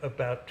save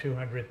about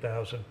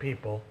 200,000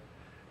 people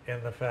in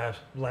the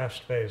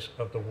last phase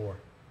of the war.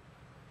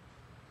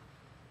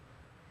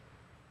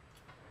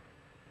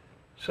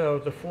 So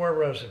the four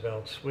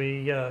Roosevelts,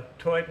 we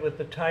toyed with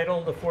the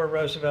title, the four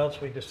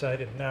Roosevelts. We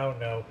decided,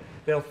 no,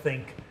 they'll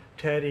think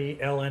Teddy,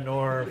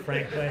 Eleanor,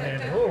 Franklin,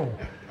 and who?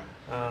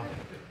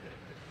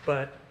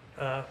 But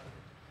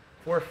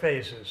 4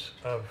 phases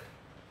of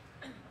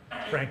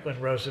Franklin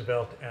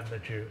Roosevelt and the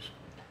Jews.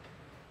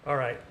 All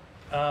right.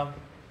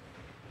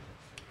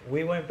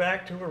 We went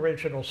back to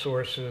original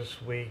sources.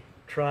 We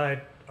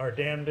tried our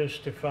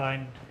damnedest to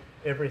find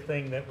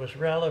everything that was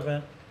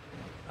relevant.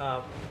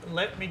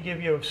 Let me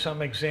give you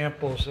some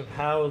examples of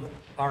how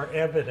our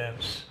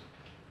evidence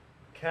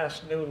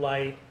cast new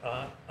light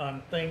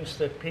on things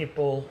that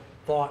people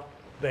thought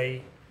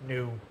they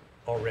knew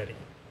already.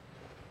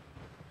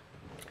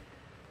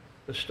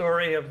 The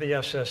story of the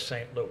SS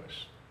St.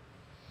 Louis.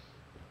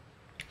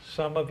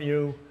 Some of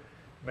you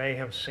may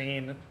have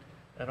seen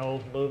an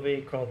old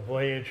movie called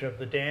Voyage of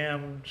the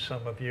Damned.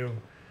 Some of you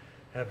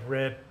have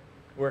read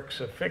works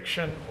of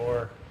fiction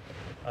or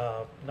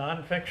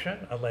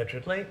nonfiction,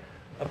 allegedly,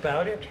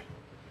 about it.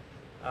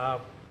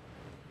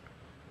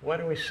 What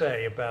do we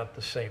say about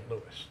the St.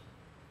 Louis?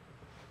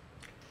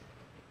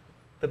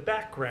 The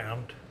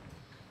background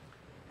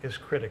is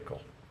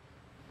critical.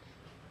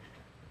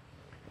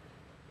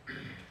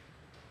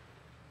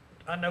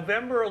 On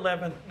November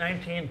 11,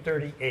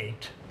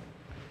 1938,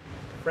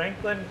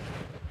 Franklin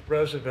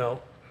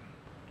Roosevelt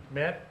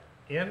met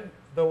in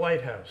the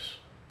White House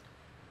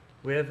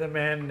with a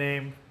man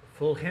named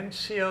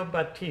Fulgencio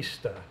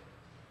Batista.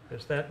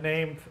 Is that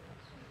name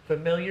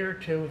familiar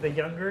to the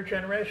younger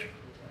generation?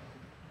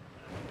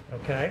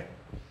 Okay.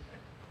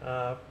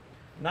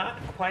 Not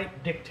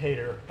quite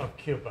dictator of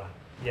Cuba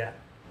yet,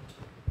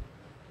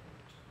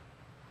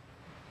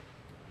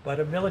 but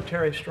a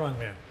military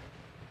strongman.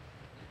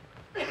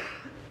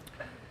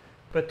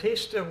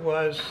 Batista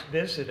was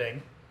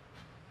visiting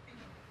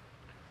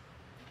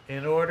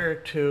in order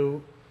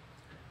to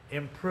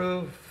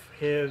improve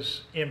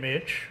his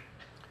image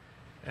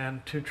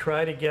and to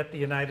try to get the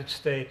United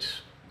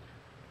States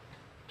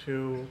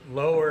to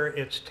lower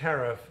its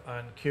tariff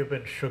on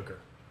Cuban sugar.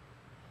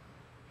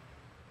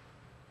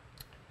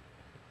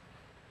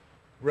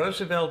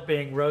 Roosevelt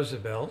being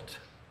Roosevelt,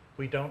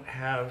 we don't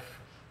have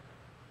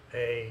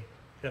an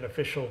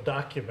official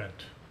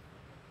document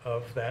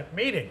of that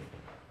meeting.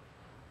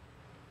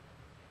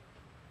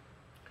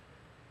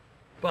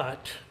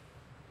 But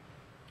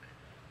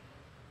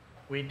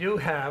we do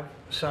have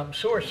some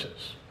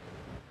sources.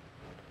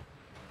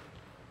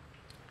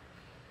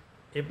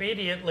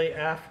 Immediately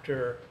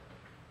after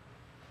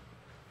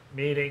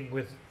meeting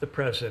with the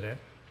president,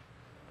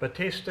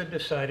 Batista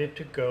decided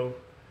to go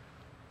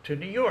to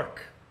New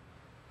York,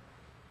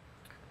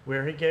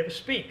 where he gave a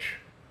speech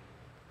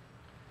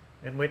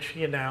in which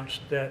he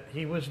announced that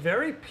he was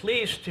very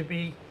pleased to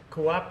be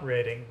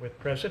cooperating with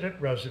President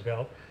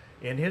Roosevelt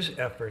in his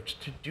efforts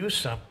to do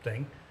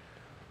something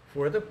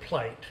for the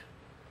plight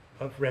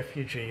of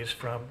refugees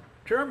from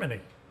Germany.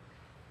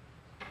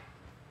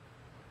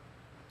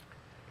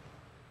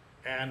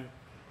 And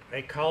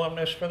a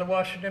columnist for the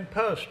Washington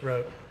Post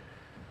wrote,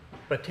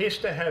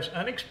 Batista has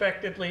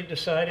unexpectedly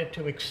decided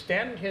to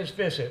extend his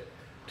visit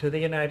to the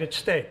United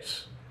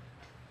States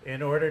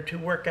in order to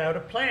work out a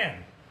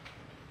plan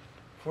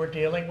for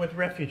dealing with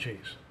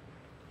refugees.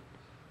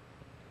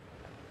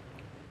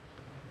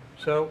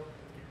 So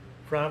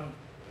from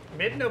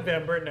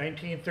mid-November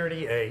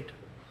 1938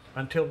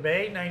 until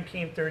May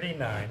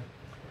 1939,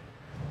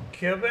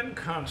 Cuban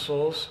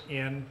consuls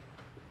in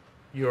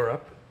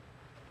Europe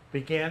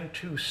began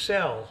to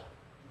sell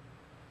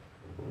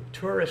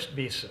tourist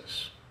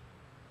visas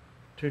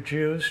to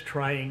Jews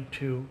trying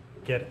to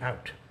get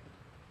out.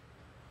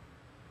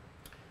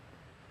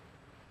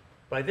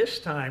 By this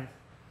time,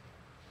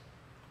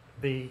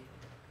 the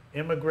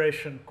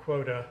immigration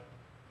quota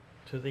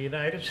to the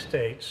United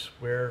States,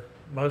 where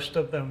most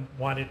of them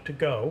wanted to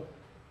go,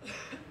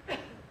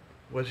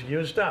 was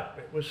used up.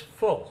 It was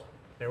full.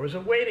 There was a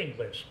waiting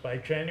list. By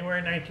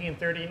January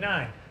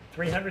 1939,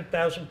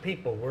 300,000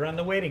 people were on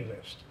the waiting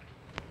list.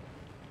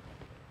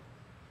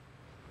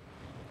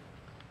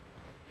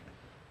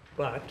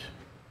 But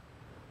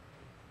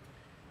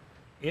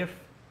if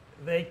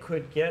they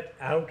could get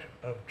out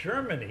of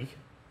Germany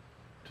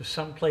to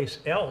someplace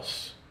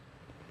else,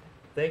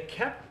 they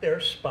kept their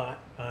spot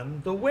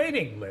on the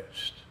waiting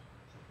list.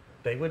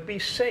 They would be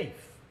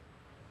safe.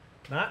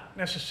 Not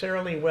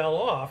necessarily well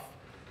off,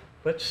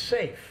 but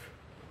safe.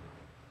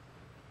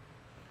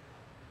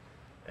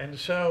 And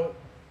so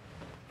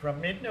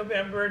from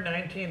mid-November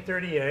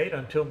 1938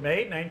 until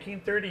May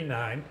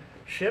 1939,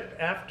 ship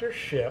after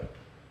ship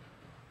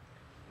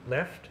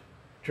left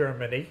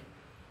Germany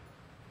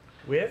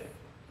with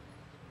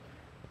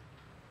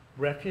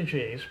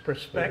refugees,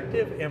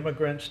 prospective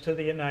immigrants to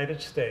the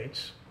United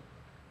States,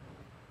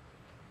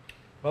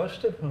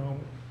 most of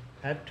whom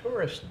had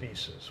tourist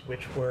visas,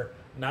 which were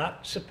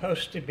not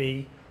supposed to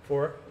be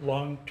for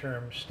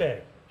long-term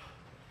stay.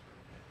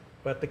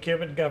 But the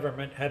Cuban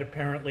government had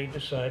apparently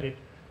decided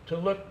to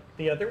look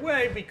the other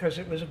way because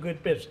it was a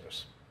good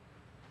business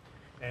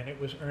and it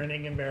was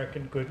earning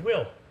American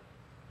goodwill.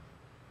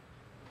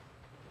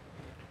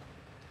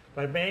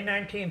 By May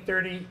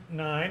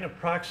 1939,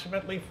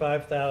 approximately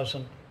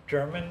 5,000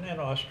 German and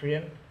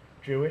Austrian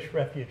Jewish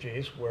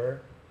refugees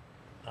were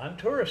on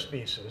tourist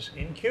visas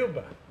in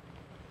Cuba.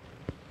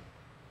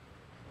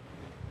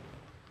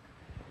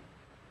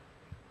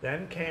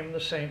 Then came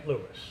the St.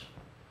 Louis.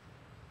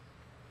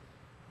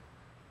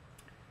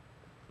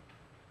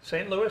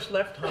 St. Louis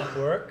left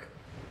Hamburg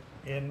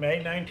in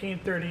May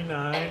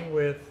 1939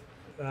 with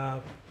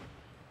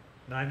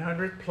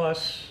 900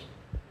 plus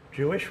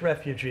Jewish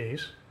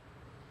refugees,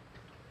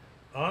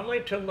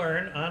 only to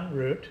learn en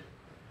route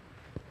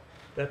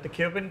that the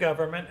Cuban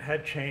government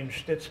had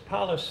changed its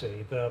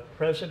policy. The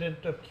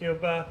president of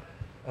Cuba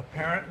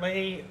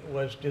apparently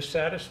was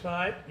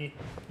dissatisfied,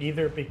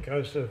 either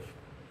because of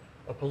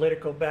a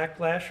political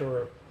backlash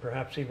or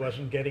perhaps he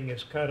wasn't getting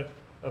his cut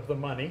of the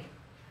money.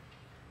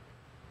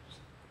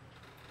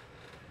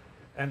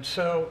 And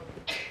so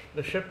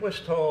the ship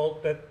was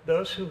told that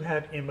those who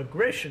had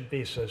immigration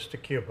visas to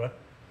Cuba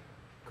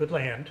could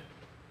land,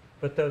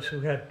 but those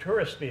who had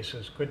tourist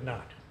visas could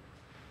not.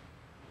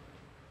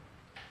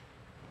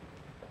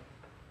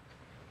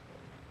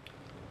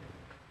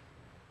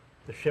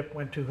 The ship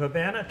went to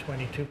Havana,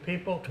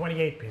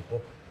 28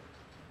 people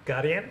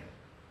got in.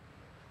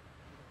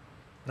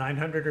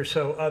 900 or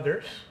so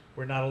others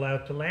were not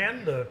allowed to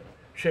land. The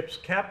ship's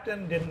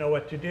captain didn't know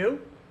what to do.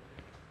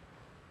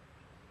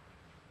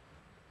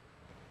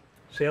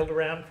 Sailed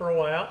around for a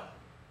while,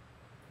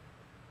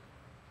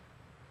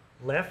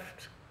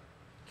 left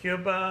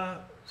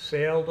Cuba,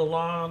 sailed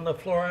along the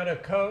Florida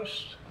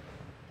coast.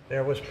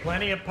 There was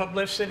plenty of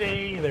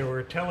publicity. There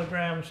were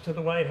telegrams to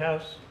the White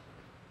House.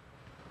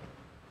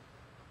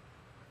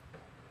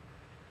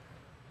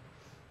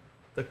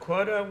 The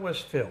quota was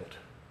filled.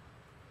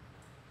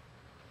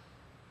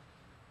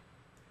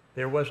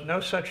 There was no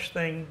such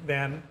thing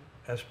then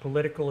as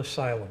political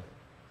asylum.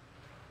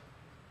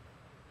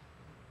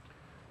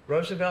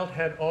 Roosevelt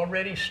had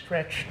already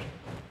stretched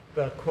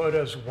the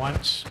quotas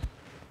once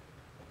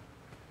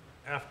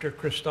after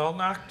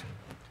Kristallnacht,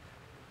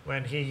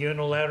 when he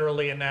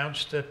unilaterally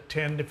announced that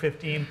 10 to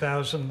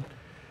 15,000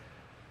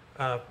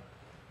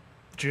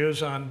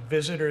 Jews on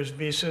visitors'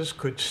 visas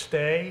could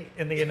stay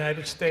in the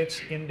United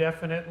States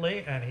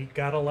indefinitely, and he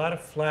got a lot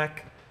of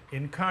flack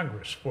in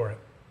Congress for it.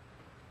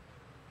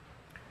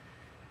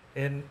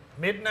 In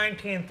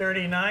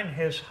mid-1939,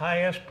 his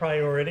highest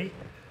priority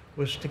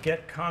was to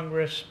get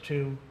Congress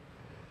to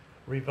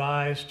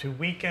revise, to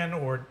weaken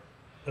or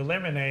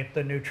eliminate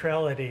the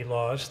neutrality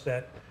laws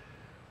that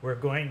were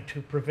going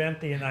to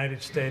prevent the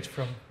United States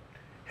from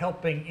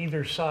helping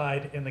either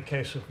side in the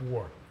case of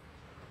war.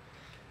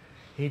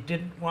 He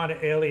didn't want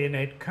to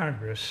alienate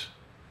Congress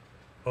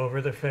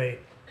over the fate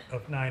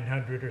of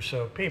 900 or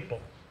so people.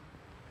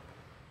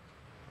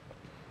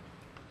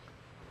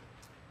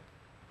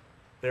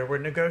 There were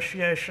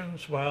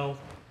negotiations while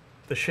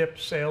the ship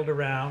sailed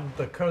around.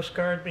 The Coast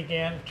Guard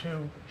began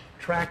to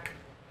track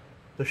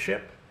the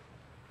ship.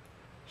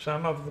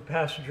 Some of the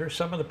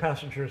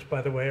passengers,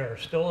 by the way, are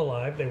still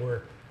alive. They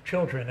were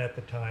children at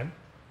the time.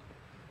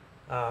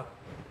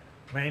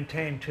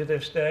 Maintain to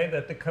this day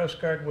that the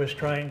Coast Guard was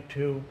trying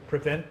to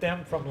prevent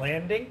them from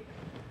landing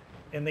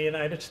in the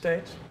United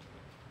States.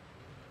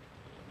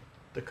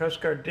 The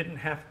Coast Guard didn't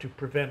have to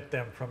prevent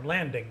them from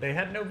landing. They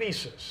had no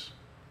visas.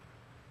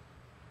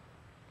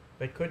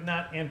 They could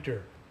not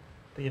enter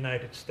the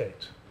United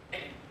States.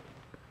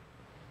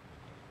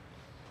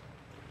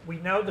 We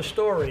know the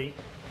story,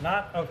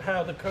 not of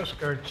how the Coast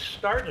Guard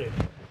started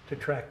to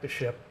track the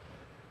ship,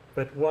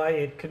 but why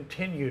it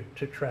continued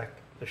to track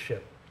the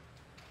ship.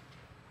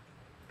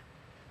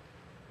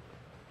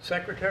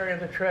 Secretary of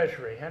the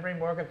Treasury, Henry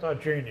Morgenthau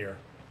Jr.,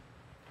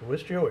 who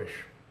was Jewish,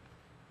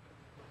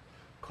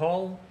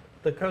 called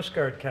the Coast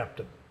Guard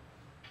captain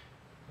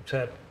and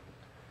said,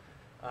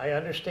 "I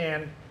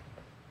understand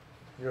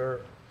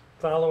you're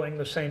following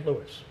the St.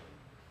 Louis.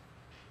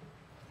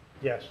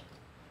 Yes.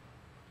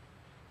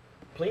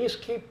 Please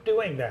keep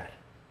doing that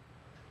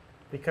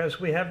because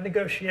we have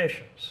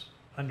negotiations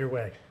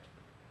underway.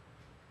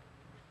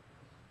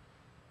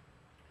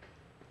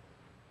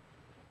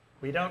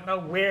 We don't know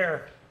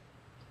where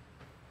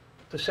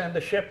to send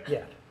the ship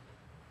yet.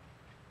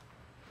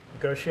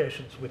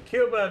 Negotiations with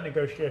Cuba,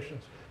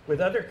 negotiations with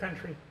other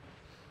countries,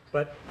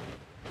 but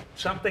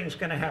something's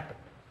going to happen."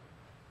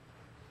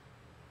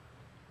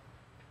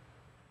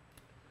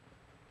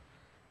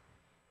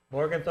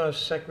 Morgenthau's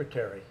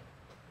secretary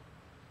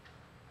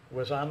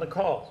was on the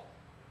call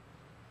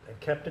and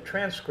kept a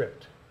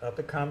transcript of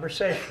the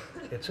conversation.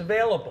 It's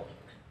available.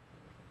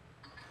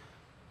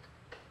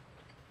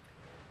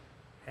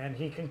 And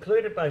he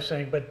concluded by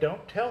saying, "But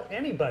don't tell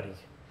anybody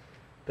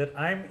that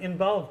I'm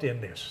involved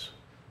in this."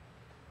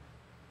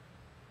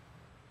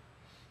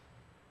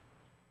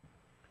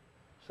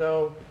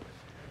 So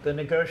the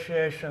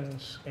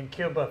negotiations in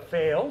Cuba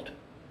failed.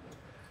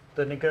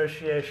 The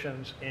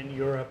negotiations in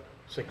Europe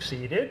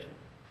succeeded.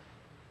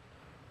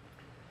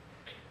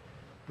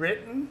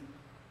 Britain,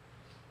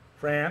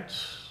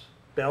 France,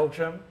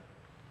 Belgium,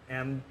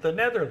 and the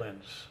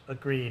Netherlands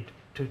agreed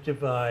to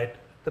divide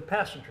the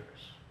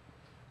passengers.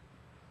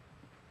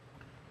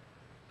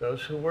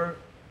 Those who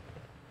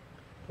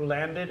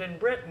landed in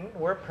Britain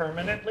were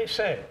permanently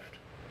saved.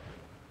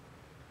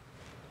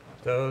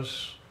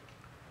 Those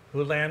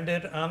who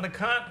landed on the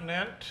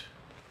continent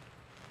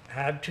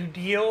had to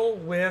deal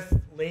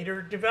with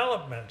later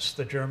developments,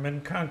 the German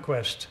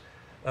conquest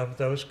of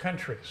those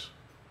countries.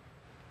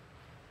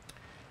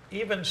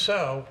 Even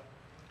so,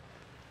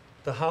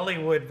 the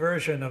Hollywood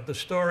version of the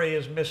story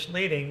is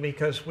misleading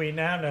because we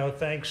now know,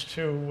 thanks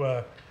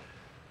to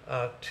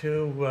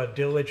two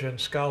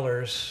diligent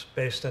scholars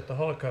based at the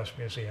Holocaust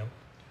Museum,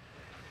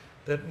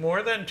 that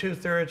more than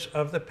 2/3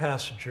 of the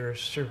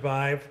passengers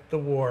survived the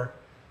war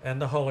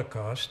and the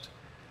Holocaust,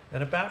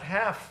 and about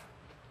half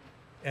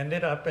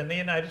ended up in the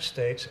United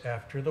States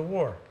after the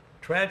war.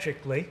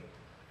 Tragically,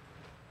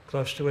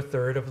 close to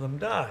 1/3 of them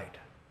died.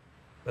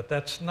 But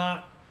that's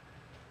not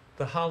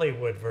the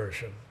Hollywood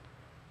version,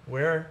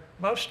 where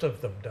most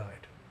of them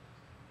died.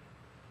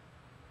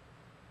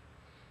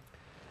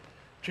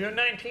 June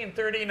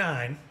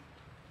 1939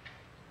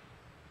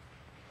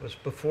 was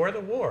before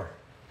the war,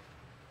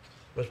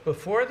 was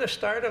before the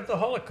start of the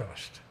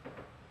Holocaust.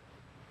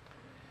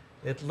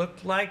 It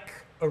looked like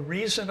a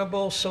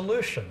reasonable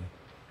solution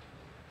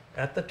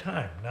at the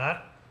time,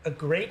 not a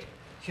great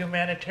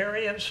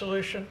humanitarian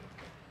solution,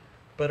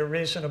 but a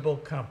reasonable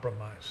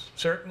compromise.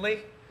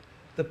 Certainly,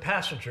 the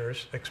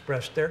passengers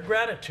expressed their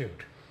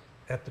gratitude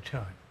at the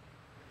time.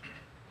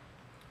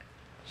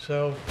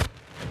 So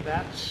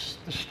that's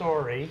the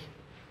story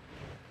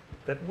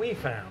that we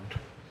found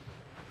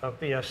of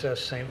the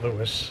SS St.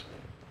 Louis.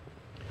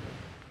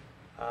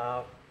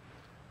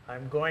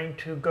 I'm going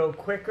to go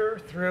quicker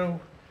through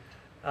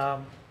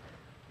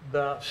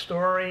the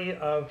story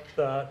of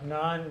the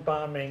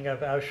non-bombing of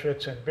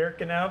Auschwitz and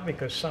Birkenau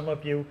because some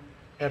of you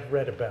have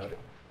read about it.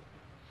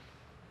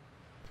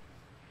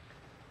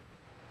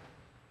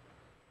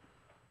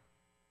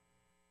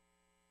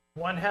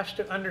 One has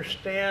to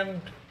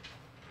understand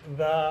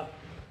the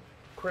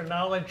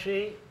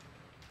chronology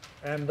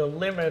and the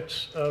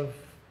limits of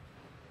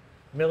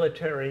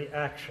military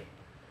action.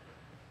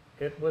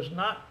 It was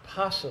not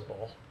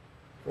possible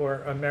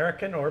for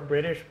American or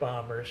British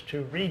bombers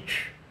to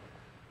reach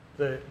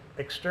the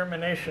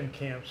extermination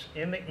camps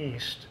in the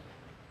East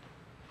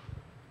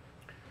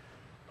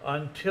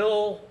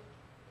until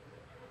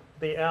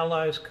the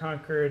Allies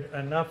conquered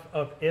enough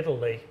of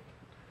Italy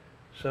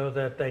so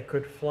that they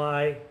could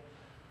fly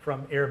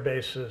from air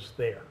bases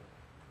there.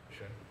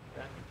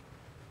 That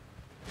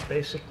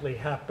basically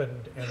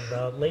happened in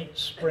the late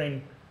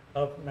spring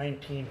of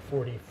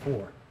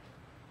 1944.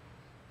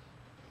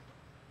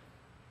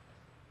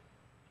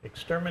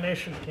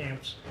 Extermination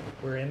camps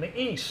were in the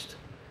East,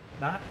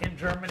 not in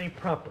Germany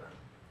proper.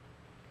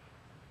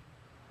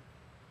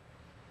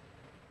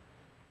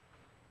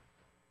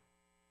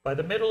 By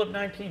the middle of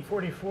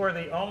 1944,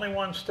 the only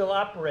one still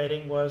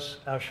operating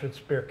was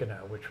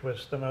Auschwitz-Birkenau, which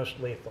was the most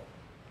lethal.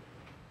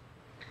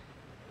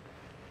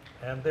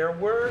 And there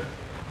were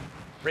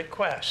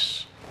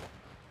requests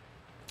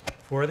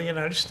for the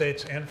United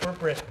States and for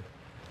Britain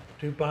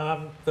to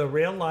bomb the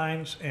rail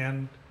lines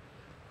and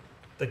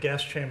the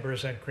gas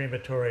chambers and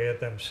crematoria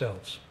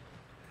themselves.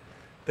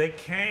 They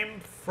came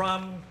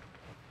from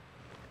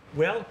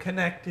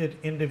well-connected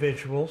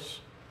individuals,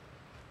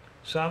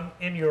 some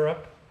in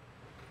Europe,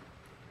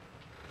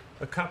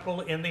 a couple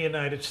in the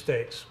United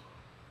States,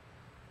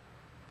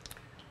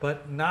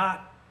 but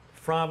not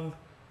from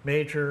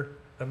major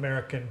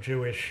American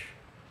Jewish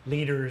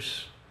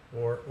leaders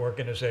or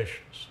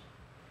organizations.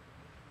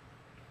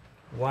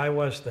 Why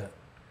was that?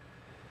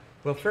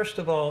 Well, first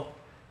of all,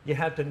 you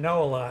had to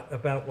know a lot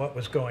about what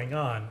was going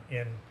on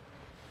in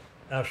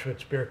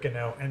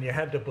Auschwitz-Birkenau, and you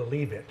had to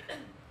believe it.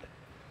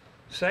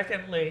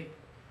 Secondly,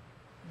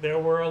 there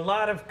were a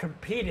lot of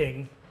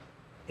competing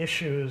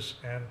issues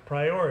and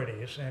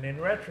priorities, and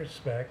in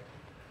retrospect,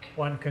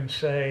 one can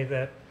say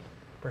that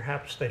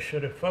perhaps they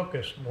should have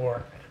focused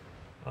more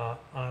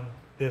on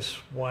this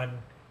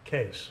one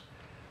case.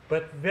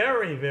 But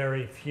very,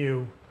 very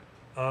few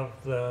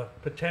of the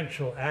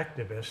potential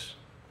activists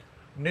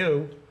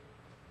knew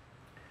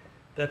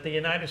that the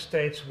United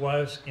States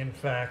was, in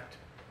fact,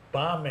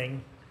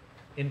 bombing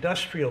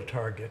industrial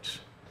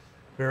targets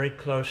very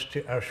close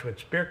to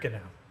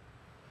Auschwitz-Birkenau.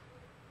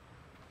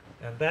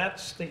 And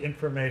that's the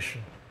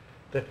information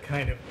that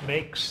kind of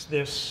makes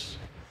this,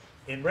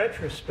 in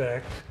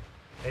retrospect,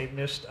 a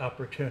missed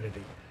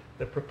opportunity.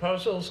 The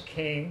proposals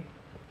came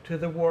to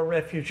the War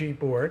Refugee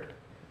Board,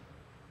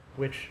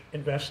 which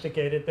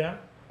investigated them.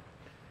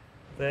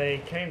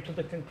 They came to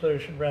the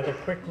conclusion rather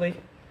quickly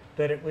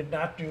that it would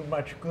not do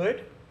much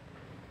good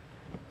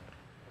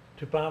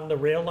to bomb the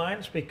rail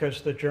lines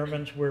because the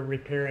Germans were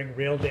repairing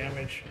rail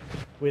damage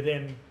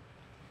within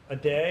a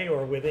day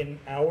or within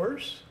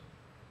hours.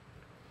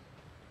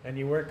 And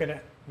you weren't going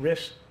to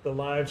risk the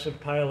lives of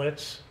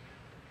pilots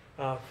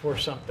for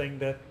something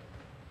that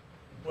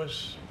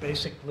was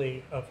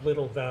basically of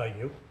little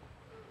value.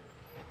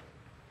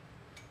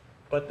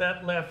 But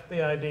that left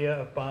the idea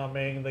of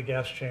bombing the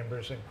gas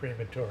chambers and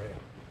crematoria.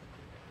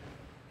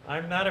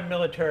 I'm not a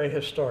military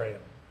historian.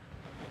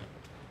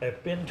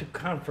 I've been to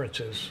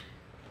conferences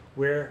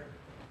where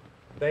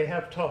they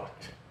have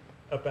talked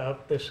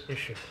about this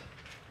issue.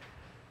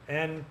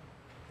 And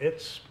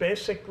it's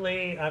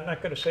basically, I'm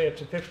not going to say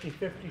it's a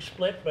 50-50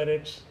 split, but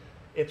it's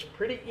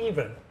pretty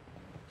even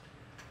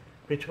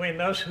between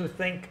those who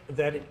think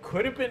that it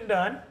could have been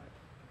done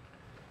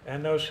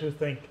and those who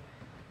think,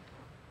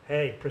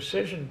 hey,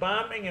 precision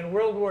bombing in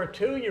World War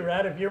II, you're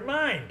out of your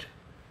mind.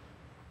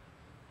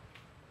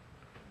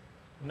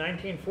 In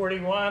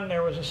 1941,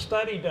 there was a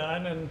study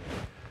done, and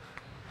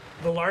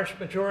the large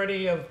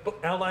majority of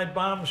Allied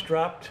bombs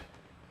dropped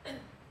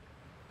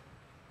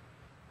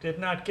did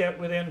not get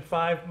within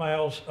 5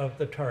 miles of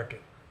the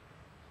target.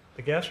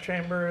 The gas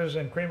chambers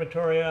and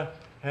crematoria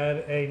had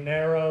a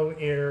narrow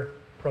ear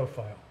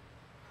profile.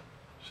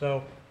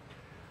 So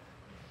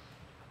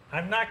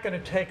I'm not going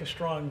to take a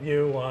strong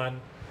view on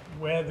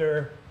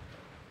whether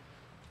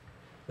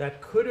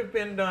that could have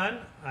been done.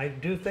 I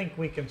do think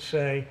we can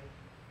say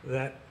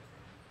that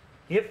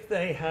if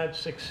they had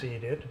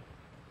succeeded,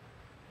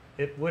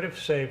 it would have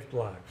saved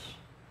lives.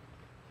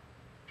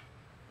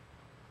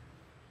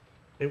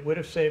 It would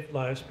have saved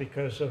lives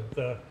because of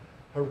the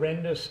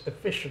horrendous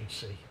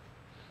efficiency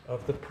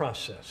of the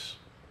process.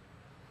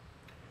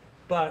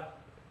 But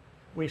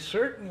we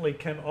certainly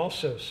can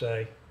also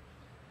say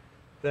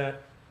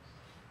that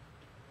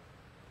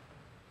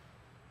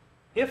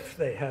if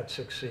they had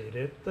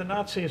succeeded, the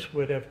Nazis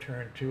would have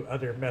turned to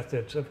other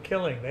methods of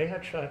killing. They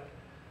had shot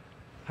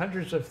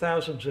hundreds of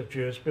thousands of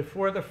Jews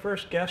before the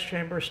first gas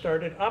chamber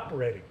started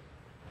operating.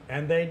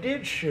 And they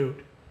did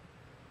shoot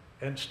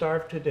and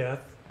starve to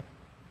death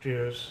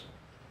Jews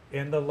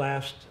in the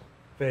last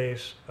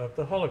phase of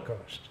the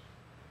Holocaust.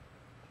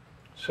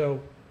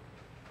 So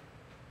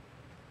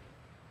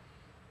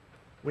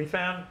we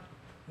found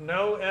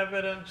no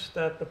evidence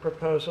that the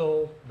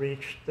proposal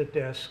reached the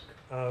desk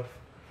of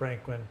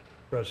Franklin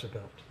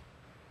Roosevelt.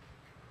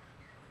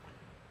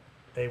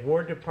 A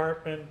War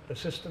Department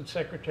Assistant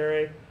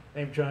Secretary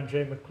named John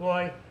J.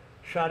 McCloy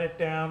shot it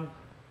down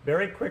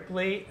very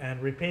quickly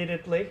and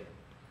repeatedly.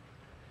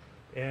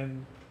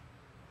 And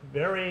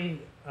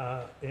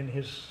in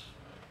his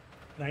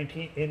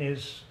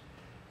 80s,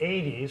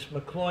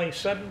 McCloy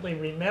suddenly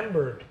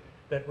remembered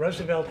that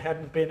Roosevelt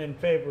hadn't been in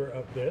favor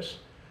of this,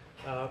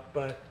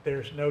 but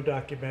there's no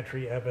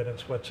documentary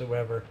evidence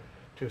whatsoever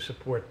to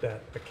support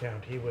that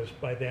account. He was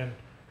by then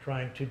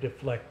trying to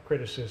deflect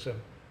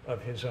criticism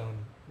of his own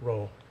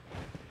role.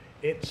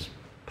 It's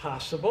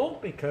possible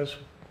because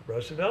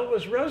Roosevelt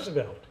was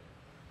Roosevelt.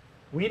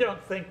 We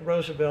don't think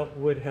Roosevelt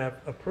would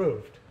have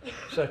approved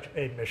such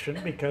a mission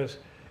because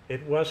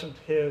it wasn't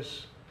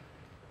his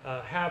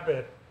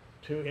habit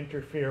to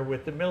interfere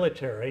with the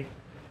military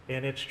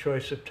in its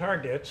choice of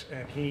targets,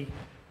 and he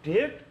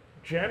did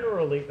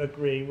generally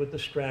agree with the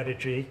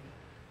strategy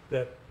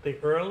that the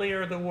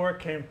earlier the war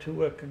came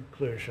to a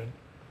conclusion,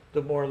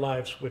 the more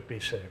lives would be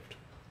saved.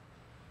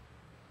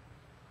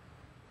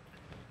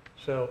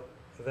 So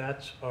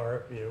that's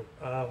our view.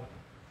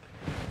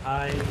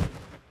 I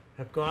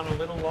have gone a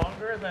little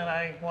longer than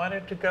I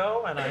wanted to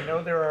go, and I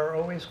know there are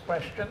always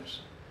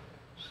questions.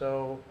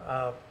 So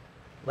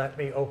let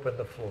me open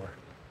the floor.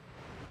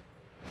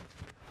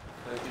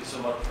 Thank you so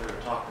much for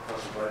your talk,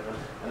 Professor Brightman.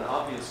 An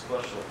obvious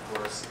question, of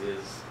course,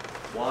 is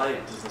why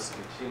does this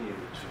continue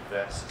to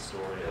vex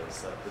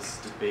historians, that this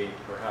debate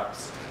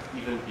perhaps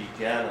even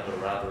began at a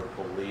rather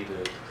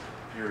belated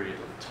period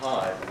of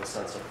time, in the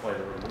sense of quite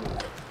a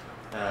remove.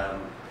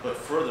 But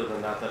further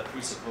than that, that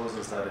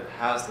presupposes that it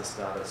has the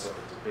status of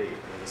a debate,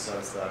 in the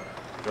sense that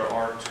there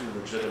are two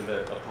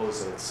legitimate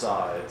opposing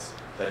sides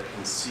that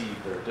concede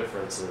their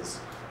differences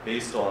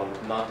based on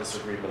not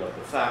disagreement of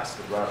the facts,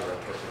 but rather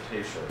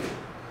interpretation.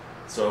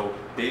 So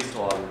based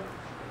on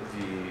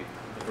the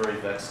very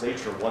vexed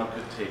nature, one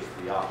could take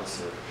the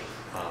opposite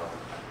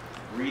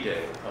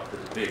reading of the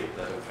debate,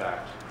 that in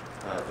fact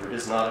there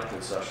is not a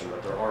concession,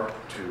 that there are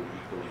two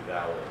equally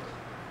valid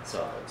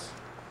sides.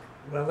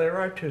 Well, there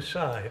are two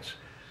sides.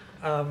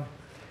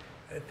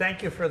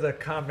 Thank you for the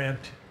comment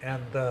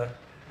and the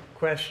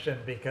question,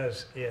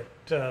 because it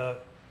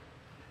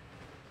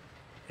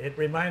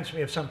reminds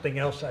me of something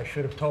else I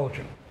should have told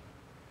you.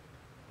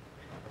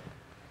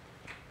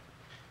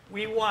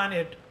 We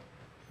wanted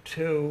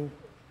to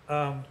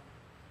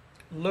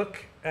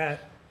look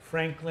at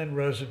Franklin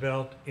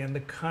Roosevelt in the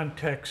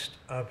context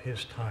of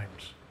his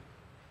times,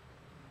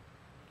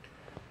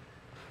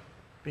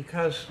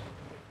 because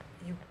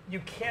you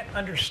can't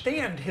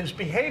understand his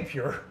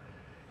behavior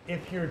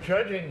if you're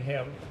judging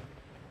him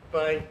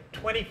by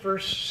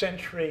 21st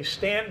century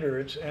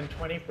standards and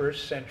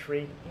 21st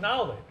century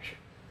knowledge.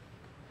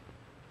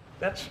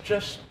 That's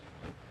just,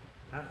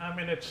 I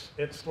mean,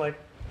 it's like,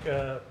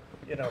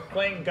 you know,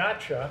 playing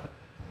gotcha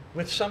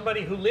with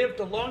somebody who lived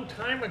a long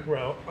time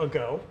ago,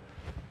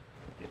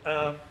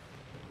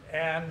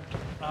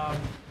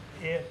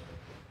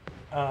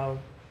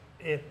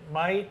 it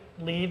might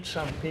lead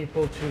some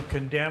people to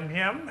condemn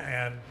him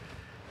and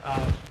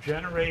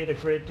generate a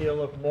great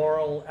deal of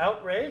moral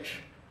outrage,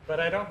 but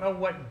I don't know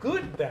what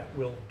good that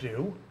will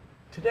do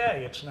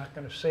today. It's not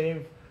going to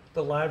save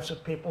the lives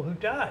of people who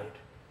died.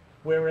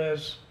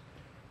 Whereas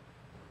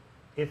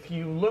if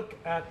you look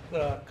at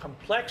the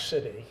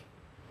complexity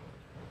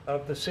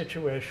of the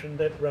situation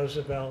that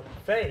Roosevelt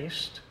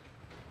faced,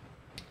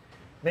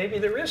 maybe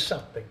there is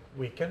something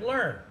we can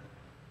learn.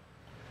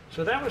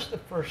 So that was the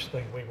first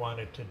thing we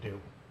wanted to do,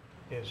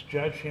 is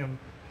judge him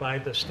by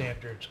the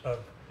standards of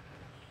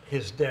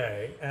his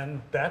day.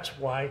 And that's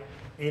why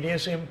it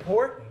is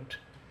important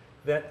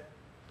that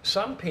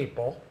some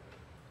people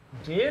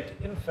did,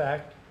 in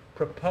fact,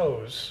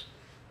 propose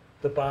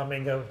the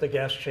bombing of the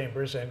gas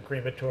chambers and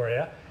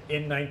crematoria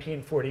in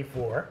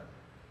 1944.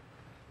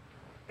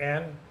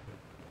 And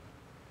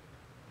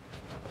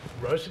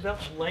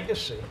Roosevelt's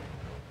legacy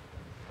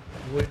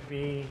would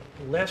be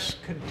less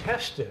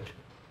contested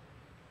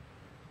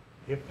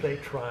if they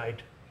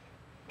tried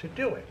to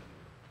do it.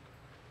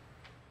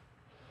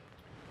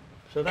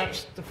 So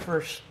that's the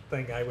first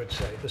thing I would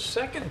say. The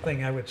second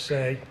thing I would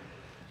say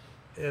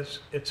is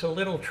it's a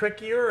little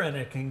trickier and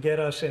it can get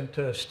us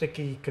into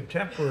sticky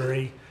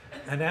contemporary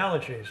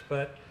analogies,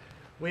 but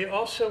we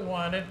also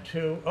wanted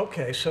to,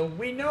 okay, so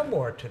we know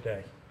more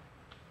today.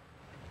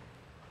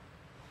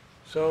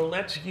 So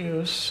let's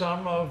use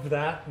some of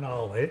that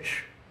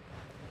knowledge.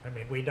 I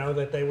mean, we know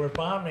that they were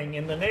bombing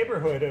in the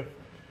neighborhood of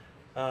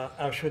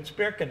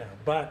Auschwitz-Birkenau,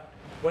 but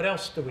what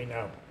else do we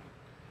know?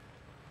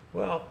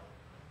 Well,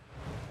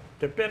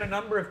 there have been a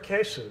number of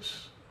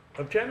cases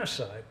of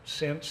genocide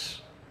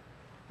since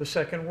the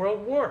Second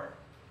World War.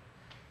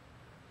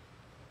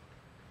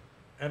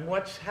 And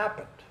what's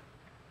happened?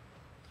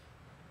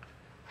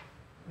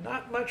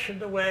 Not much in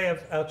the way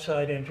of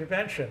outside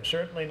intervention,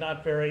 certainly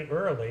not very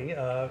early.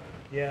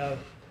 Yeah,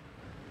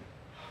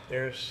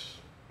 there's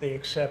the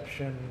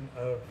exception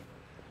of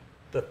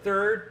the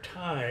third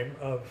time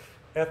of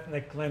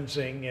ethnic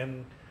cleansing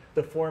in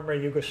the former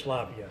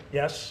Yugoslavia.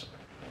 Yes,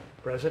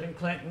 President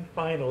Clinton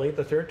finally,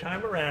 the third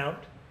time around,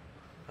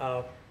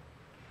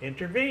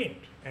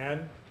 intervened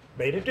and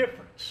made a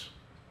difference.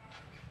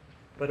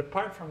 But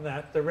apart from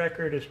that, the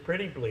record is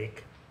pretty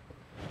bleak.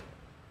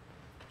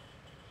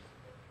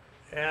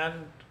 And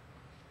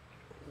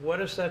what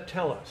does that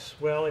tell us?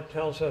 Well, it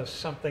tells us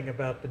something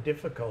about the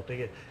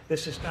difficulty.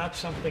 This is not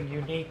something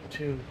unique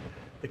to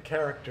the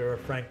character of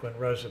Franklin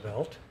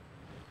Roosevelt.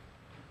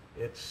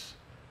 It's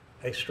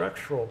a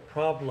structural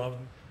problem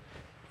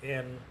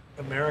in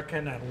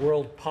American and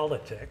world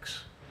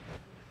politics.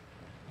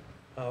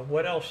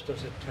 What else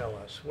does it tell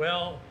us?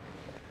 Well,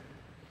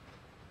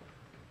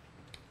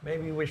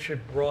 maybe we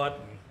should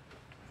broaden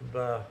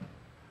the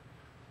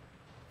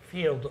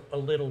field a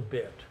little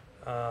bit.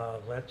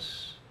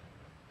 Let's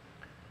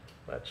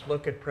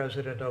look at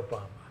President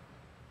Obama.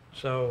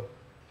 So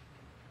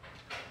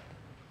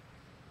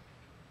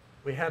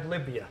we had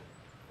Libya.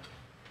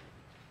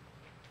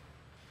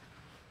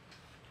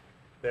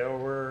 There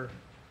were,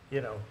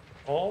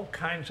 all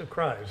kinds of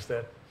cries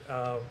that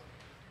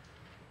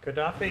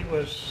Gaddafi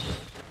was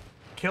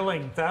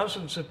killing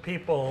thousands of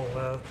people.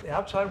 The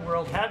outside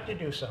world had to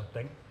do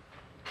something.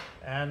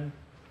 And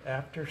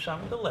after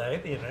some delay,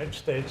 the United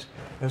States,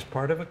 as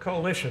part of a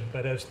coalition,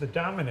 but as the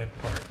dominant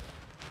part,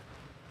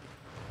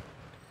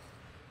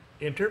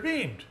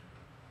 intervened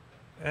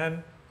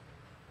and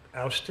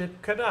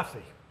ousted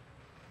Gaddafi.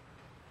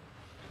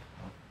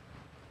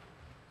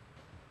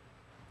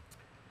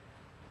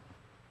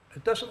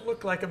 It doesn't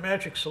look like a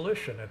magic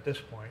solution at this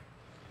point.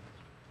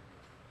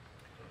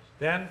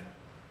 Then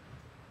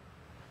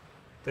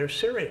there's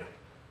Syria.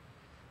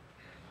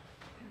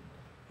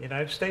 The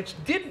United States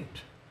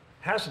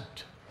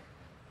hasn't,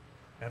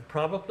 and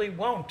probably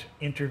won't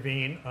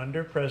intervene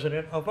under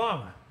President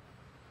Obama.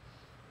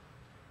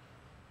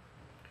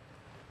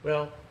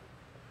 Well,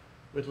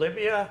 with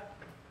Libya,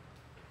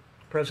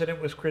 the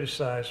president was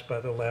criticized by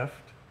the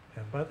left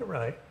and by the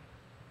right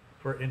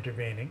for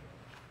intervening.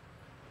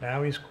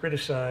 Now he's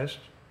criticized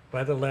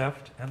by the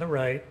left and the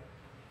right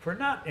for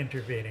not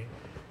intervening.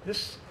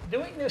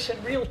 Doing this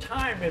in real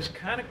time is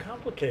kind of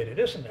complicated,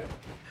 isn't it?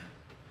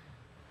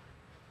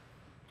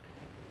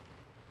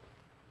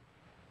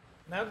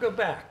 Now go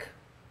back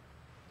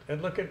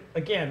and look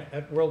again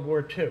at World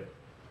War II.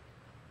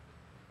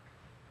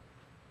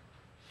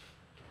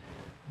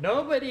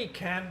 Nobody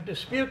can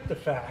dispute the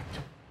fact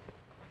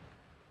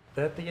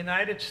that the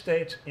United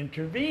States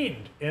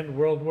intervened in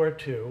World War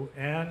II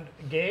and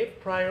gave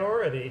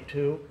priority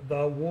to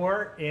the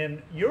war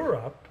in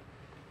Europe,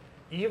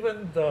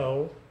 even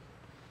though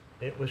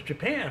it was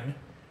Japan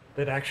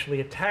that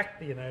actually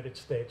attacked the United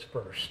States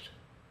first.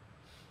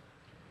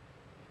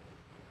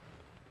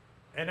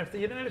 And if the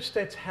United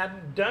States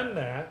hadn't done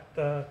that,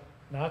 the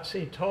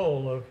Nazi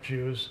toll of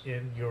Jews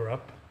in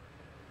Europe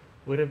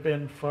would have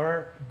been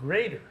far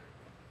greater.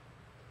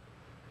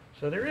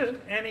 So there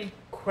isn't any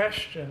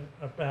question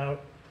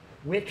about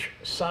which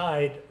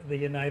side the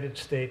United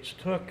States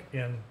took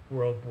in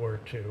World War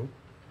II,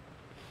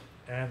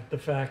 and the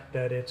fact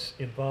that its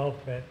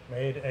involvement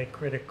made a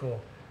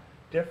critical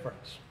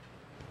difference.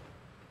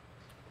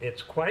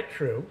 it's quite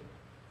true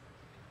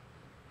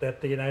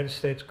that the United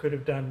States could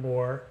have done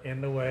more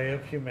in the way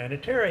of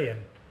humanitarian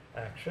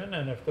action,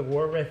 and if the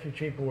War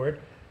Refugee Board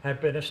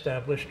had been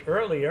established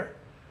earlier,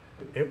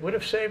 it would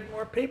have saved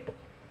more people.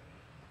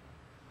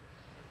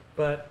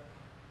 But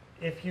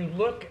if you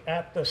look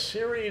at the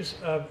series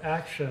of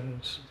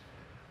actions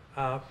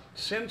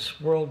since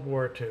World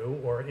War II,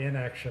 or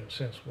inaction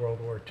since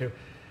World War II,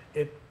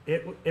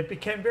 it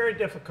became very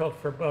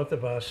difficult for both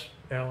of us,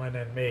 Ellen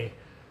and me,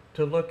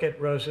 to look at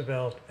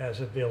Roosevelt as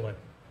a villain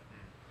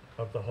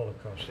of the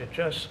Holocaust.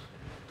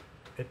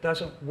 It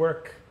doesn't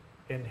work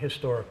in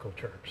historical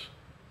terms.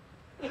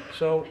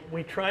 So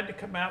we tried to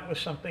come out with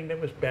something that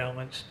was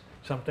balanced,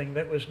 something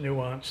that was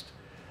nuanced.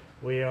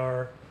 We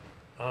are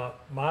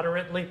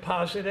moderately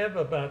positive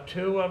about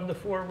 2 of the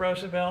 4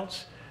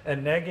 Roosevelts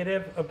and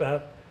negative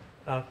about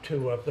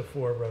 2 of the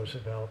 4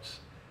 Roosevelts.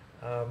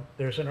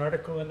 There's an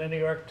article in the New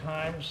York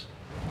Times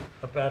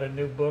about a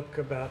new book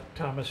about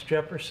Thomas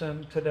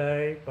Jefferson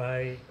today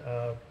by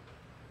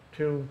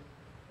 2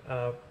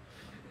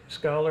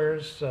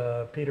 scholars.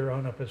 Peter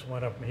Onup is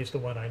one of them. He's the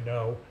one I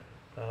know.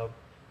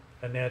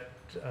 Annette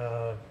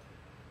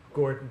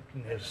Gordon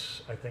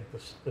is, I think,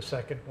 the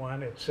second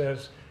one. It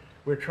says,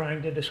 we're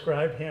trying to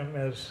describe him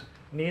as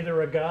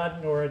neither a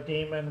god nor a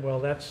demon. Well,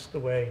 that's the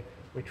way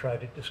we try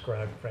to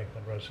describe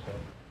Franklin Roosevelt.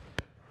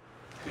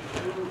 Could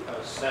you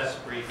assess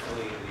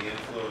briefly the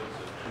influence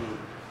of 2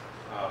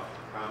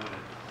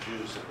 prominent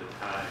Jews at the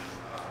time,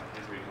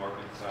 Henry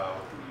Morgenthau,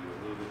 who you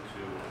alluded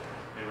to,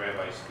 and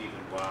Rabbi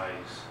Stephen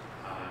Wise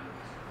on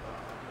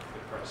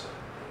the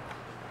president?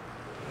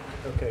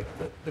 Okay,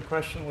 the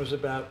question was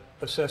about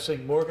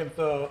assessing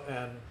Morgenthau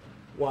and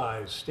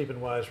Wise,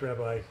 Stephen Wise,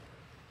 Rabbi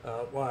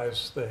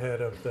Wise, the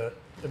head of the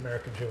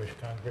American Jewish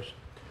Congress.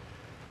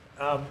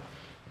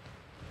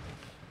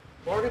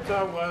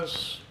 Morgenthau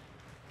was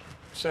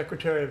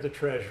Secretary of the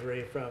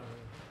Treasury from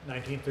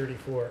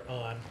 1934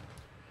 on.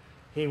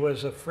 He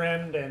was a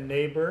friend and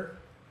neighbor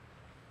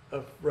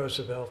of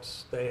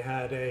Roosevelt's. They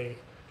had a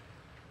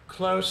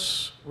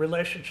close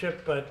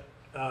relationship, but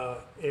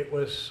it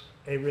was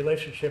a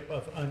relationship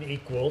of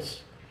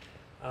unequals.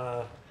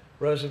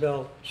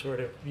 Roosevelt sort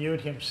of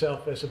viewed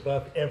himself as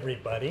above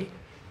everybody,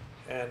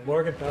 and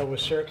Morgenthau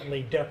was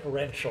certainly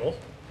deferential.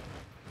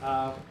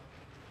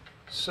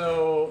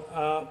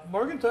 So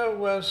Morgenthau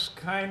was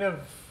kind of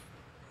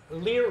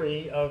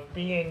leery of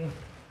being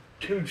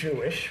too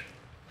Jewish.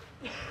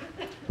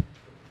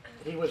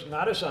 He was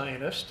not a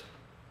Zionist,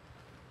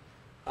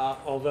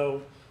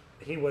 although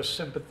he was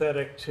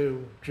sympathetic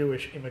to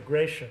Jewish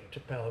immigration to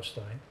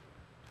Palestine.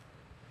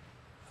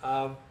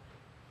 And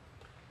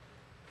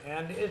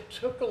it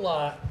took a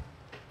lot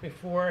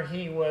before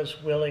he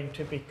was willing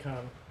to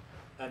become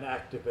an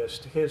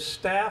activist. His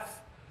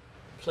staff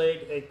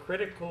played a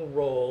critical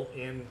role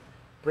in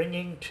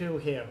bringing to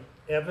him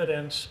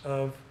evidence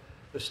of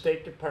the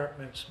State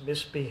Department's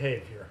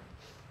misbehavior,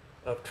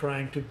 of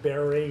trying to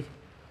bury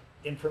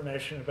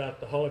information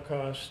about the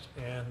Holocaust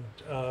and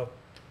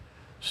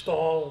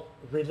stall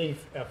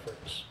relief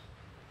efforts.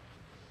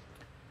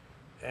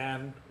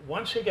 And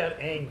once he got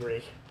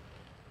angry,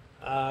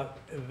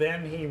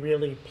 then he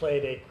really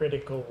played a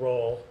critical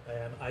role,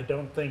 and I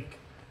don't think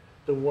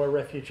the War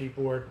Refugee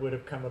Board would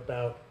have come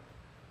about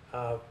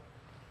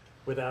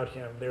without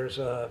him. There's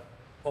an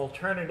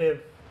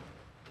alternative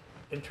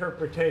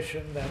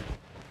interpretation that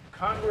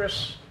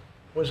Congress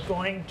was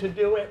going to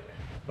do it,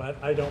 but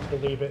I don't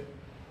believe it.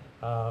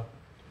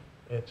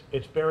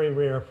 It's very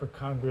rare for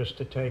Congress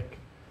to take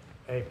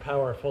a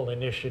powerful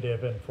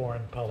initiative in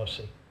foreign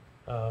policy.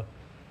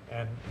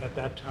 And at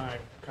that time,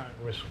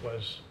 Congress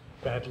was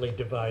badly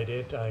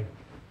divided.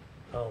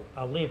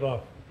 I'll leave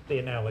off the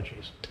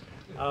analogies.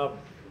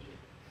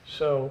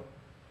 So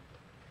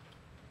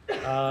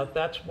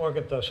that's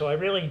Morgenthau. So I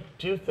really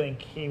do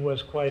think he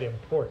was quite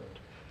important.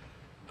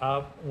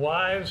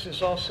 Wise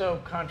is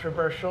also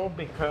controversial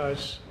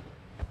because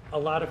a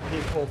lot of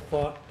people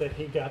thought that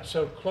he got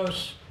so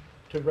close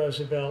to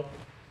Roosevelt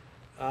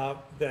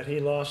that he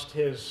lost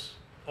his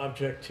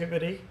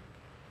objectivity.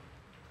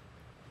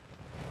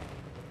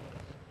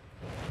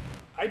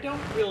 I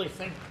don't really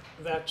think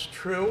that's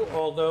true,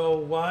 although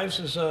Wise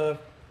as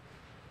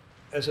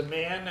a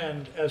man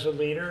and as a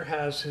leader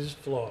has his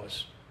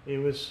flaws. He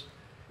was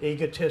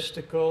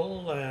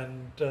egotistical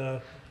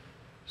and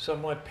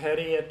somewhat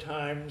petty at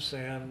times,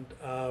 and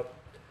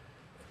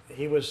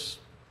he was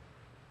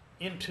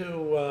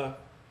into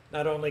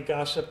not only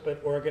gossip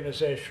but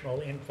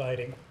organizational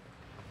infighting.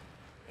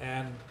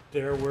 And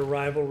there were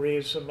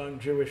rivalries among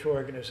Jewish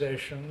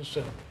organizations,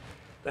 and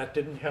that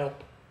didn't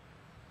help.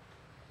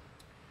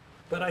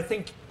 But I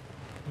think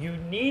you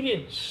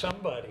needed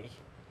somebody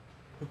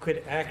who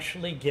could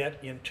actually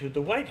get into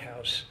the White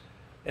House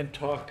and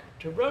talk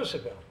to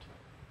Roosevelt.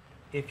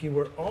 If you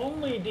were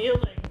only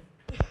dealing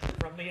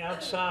from the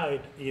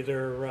outside,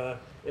 either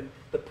in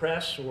the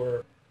press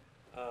or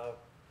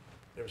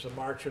there was a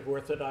march of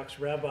Orthodox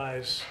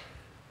rabbis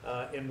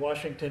in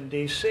Washington,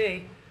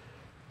 D.C.,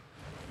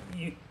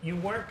 you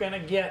weren't going to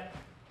get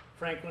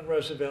Franklin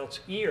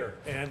Roosevelt's ear.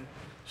 And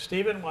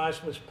Stephen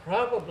Wise was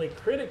probably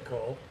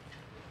critical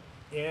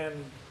in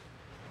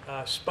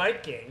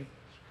spiking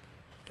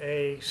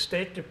a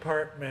State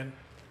Department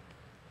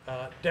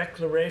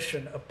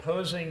declaration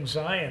opposing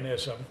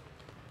Zionism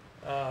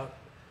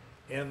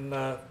in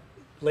the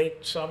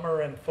late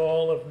summer and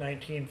fall of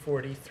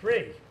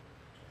 1943,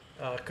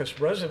 because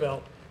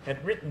Roosevelt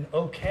had written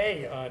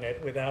okay on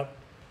it without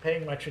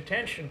paying much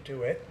attention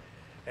to it,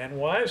 and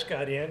Wise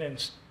got in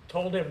and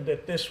told him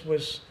that this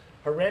was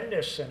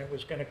horrendous and it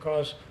was going to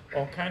cause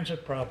all kinds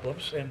of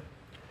problems. And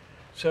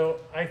so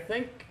I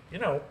think, you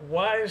know,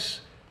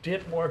 Wise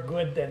did more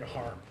good than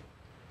harm.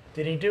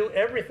 Did he do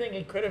everything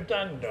he could have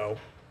done? No,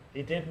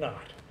 he did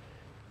not.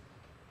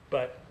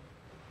 But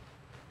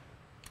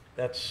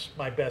that's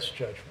my best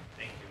judgment.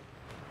 Thank you.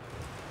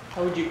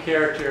 How would you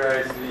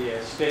characterize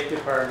the State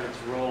Department's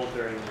role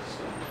during this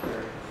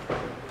period?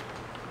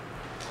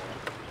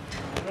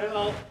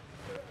 Well,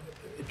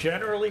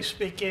 generally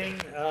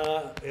speaking,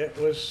 it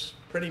was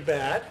pretty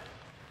bad.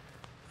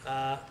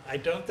 I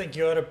don't think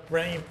you ought to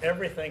blame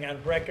everything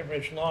on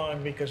Breckinridge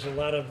Lawn, because a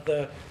lot of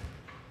the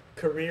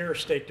career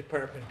State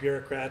Department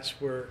bureaucrats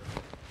were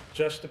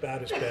just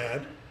about as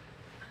bad.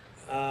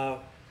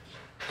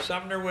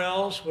 Sumner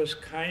Welles was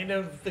kind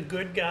of the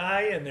good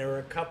guy, and there were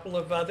a couple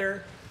of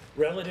other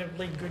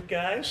relatively good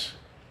guys.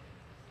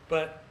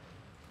 But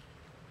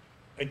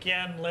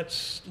again,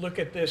 let's look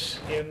at this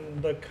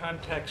in the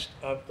context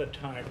of the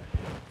time.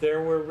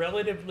 There were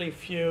relatively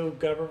few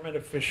government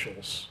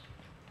officials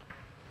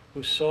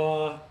who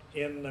saw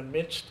in the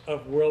midst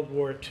of World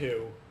War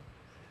II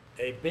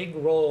a big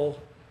role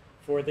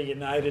for the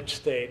United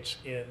States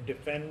in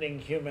defending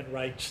human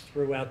rights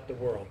throughout the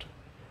world.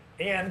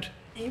 And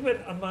even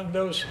among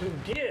those who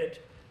did,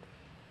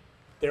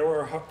 there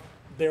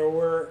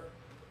were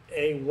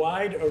a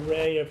wide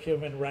array of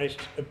human rights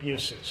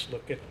abuses.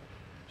 Look at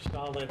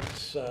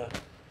Stalin's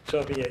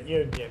Soviet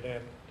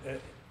Union, and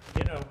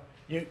you know,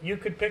 you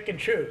could pick and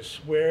choose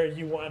where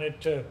you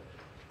wanted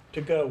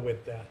to go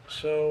with that.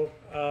 So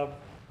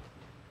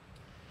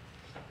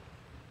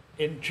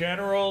in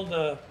general,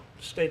 the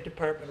State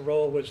Department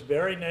role was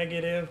very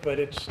negative, but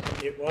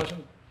it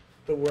wasn't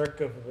the work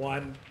of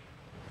one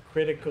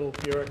critical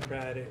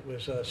bureaucrat. It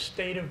was a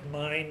state of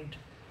mind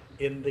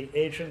in the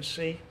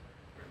agency.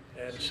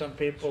 And some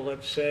people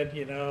have said,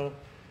 you know,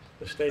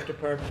 the State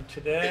Department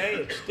today,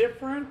 it's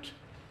different.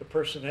 The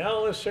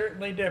personnel is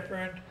certainly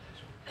different,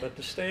 but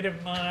the state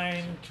of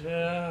mind,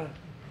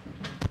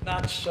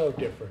 not so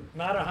different.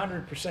 Not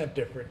 100%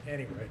 different,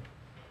 anyway.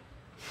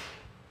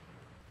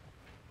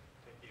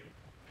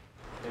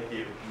 Thank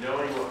you.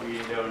 Knowing what we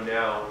know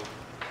now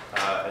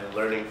and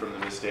learning from the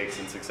mistakes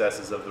and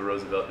successes of the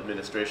Roosevelt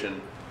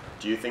administration,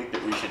 do you think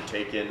that we should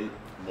take in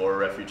more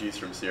refugees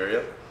from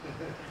Syria?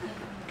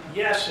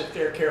 Yes, if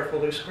they're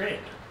carefully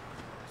screened.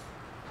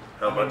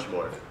 How much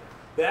more?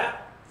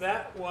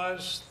 That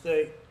was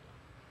the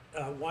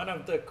one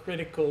of the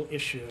critical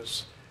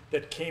issues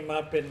that came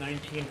up in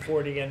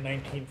 1940 and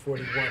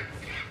 1941.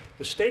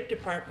 The State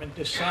Department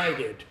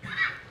decided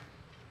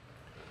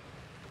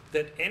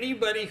that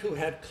anybody who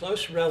had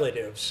close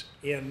relatives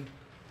in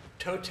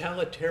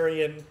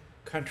totalitarian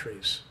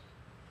countries,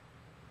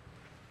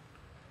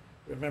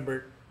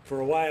 remember,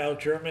 for a while,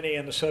 Germany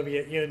and the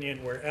Soviet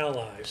Union were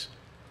allies.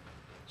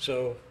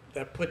 So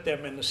that put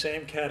them in the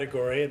same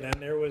category, and then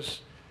there was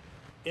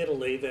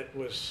Italy that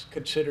was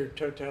considered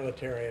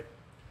totalitarian.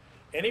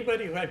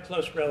 Anybody who had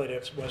close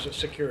relatives was a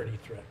security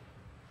threat.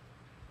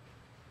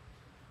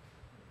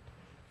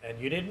 And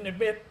you didn't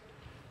admit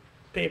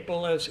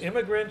people as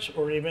immigrants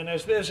or even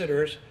as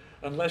visitors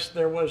unless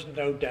there was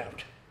no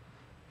doubt.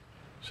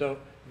 So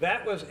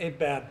that was a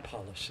bad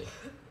policy.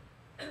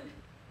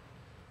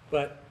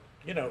 But,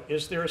 you know,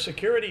 is there a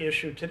security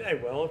issue today?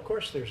 Well, of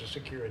course there's a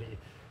security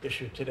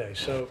issue today.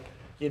 So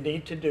you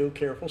need to do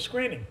careful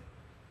screening.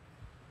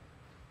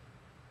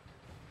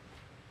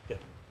 Yeah.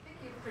 I think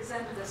you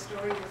presented a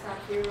story without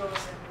heroes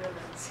and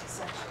villains,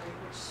 essentially,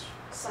 which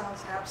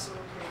sounds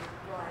absolutely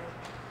right.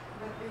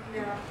 But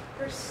the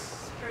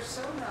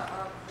persona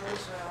of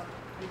Roosevelt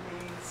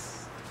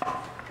remains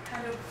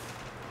kind of a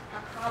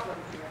problem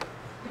here.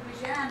 You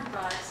began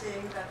by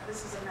saying that this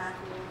is a man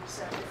who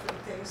said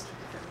different things to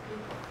different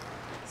people.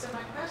 So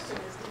my question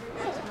is, did you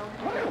get to know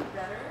him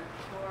better,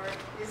 or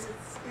is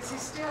he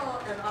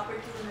still an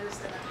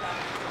opportunist and a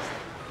capitalist?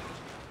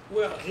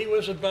 Well, he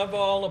was above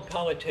all a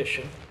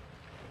politician.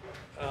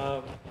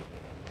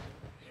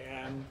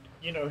 And,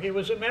 you know, he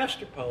was a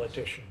master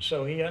politician.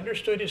 So he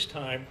understood his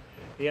time.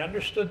 He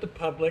understood the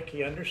public.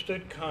 He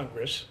understood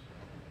Congress.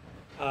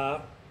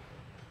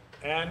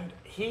 And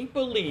he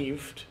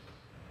believed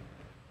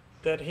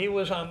that he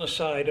was on the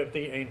side of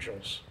the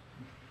angels.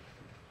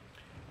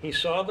 He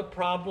saw the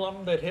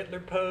problem that Hitler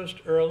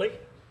posed early.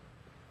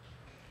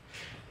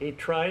 He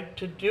tried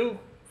to do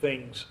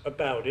things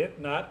about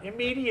it, not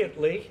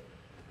immediately,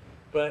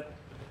 but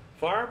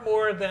far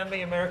more than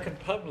the American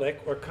public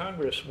or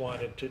Congress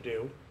wanted to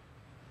do.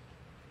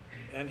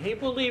 And he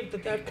believed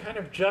that that kind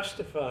of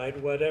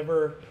justified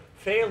whatever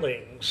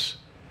failings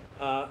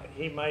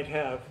he might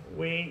have.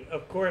 We,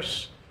 of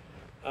course,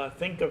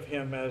 think of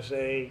him as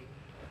a,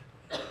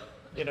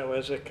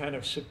 as a kind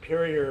of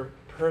superior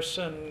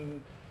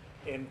person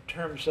in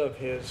terms of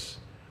his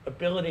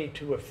ability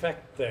to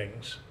affect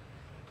things.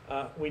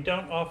 We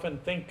don't often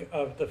think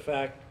of the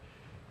fact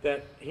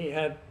that he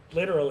had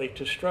literally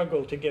to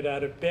struggle to get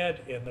out of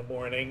bed in the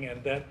morning,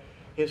 and that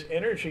his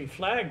energy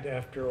flagged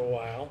after a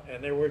while,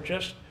 and there were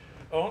just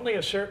only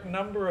a certain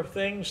number of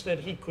things that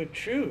he could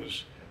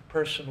choose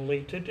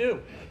personally to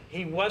do.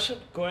 He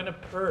wasn't going to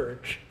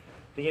purge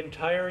the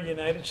entire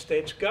United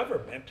States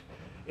government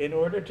in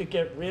order to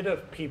get rid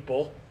of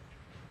people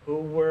who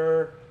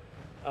were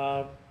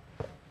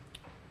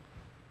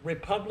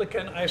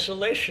Republican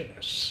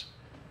isolationists.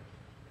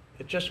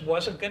 It just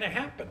wasn't going to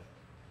happen.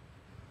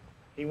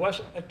 He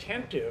wasn't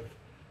attentive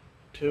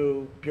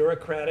to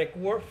bureaucratic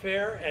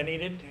warfare, and he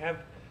didn't have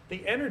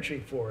the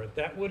energy for it.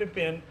 That would have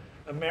been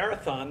a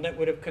marathon that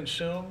would have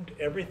consumed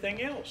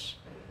everything else.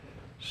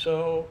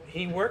 So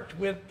he worked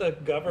with the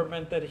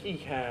government that he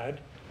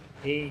had.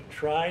 He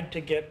tried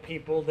to get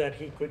people that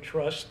he could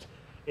trust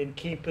in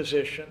key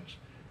positions.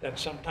 That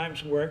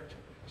sometimes worked,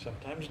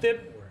 sometimes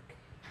didn't work.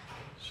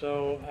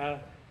 So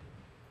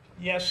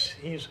yes,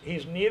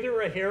 he's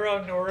neither a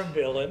hero nor a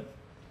villain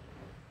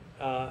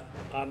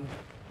on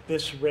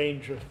this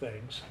range of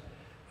things.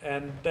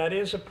 And that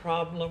is a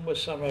problem with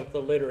some of the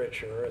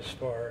literature as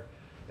far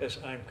as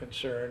I'm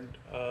concerned.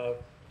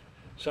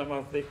 Some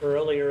of the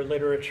earlier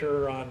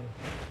literature on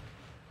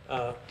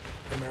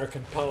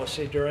American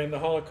policy during the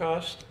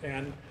Holocaust,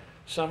 and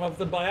some of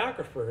the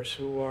biographers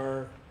who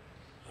are,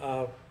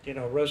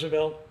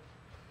 Roosevelt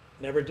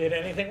never did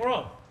anything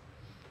wrong.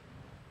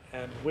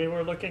 And we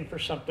were looking for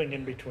something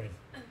in between.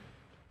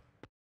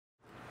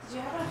 Did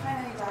you happen to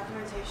find any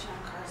documentation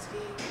on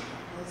Karski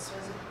and his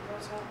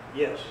Roosevelt?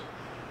 Yes.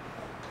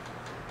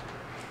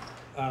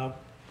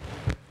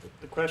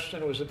 The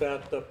question was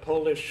about the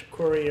Polish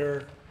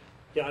courier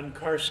Jan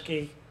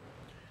Karski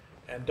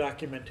and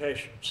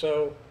documentation.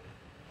 So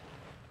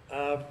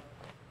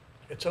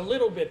it's a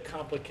little bit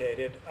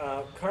complicated.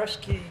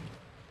 Karski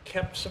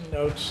kept some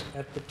notes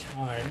at the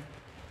time,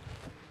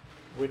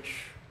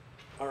 which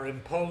are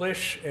in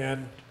Polish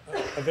and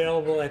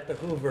available at the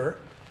Hoover.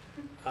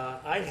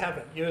 I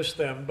haven't used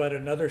them, but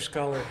another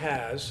scholar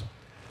has.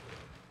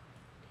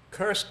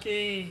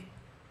 Karski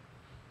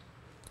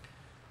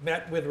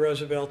met with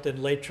Roosevelt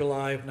in late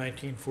July of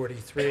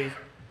 1943.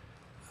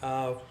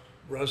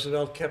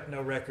 Roosevelt kept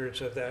no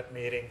records of that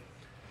meeting.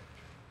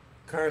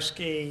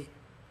 Karski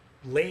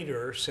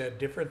later said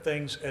different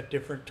things at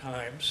different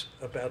times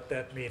about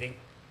that meeting.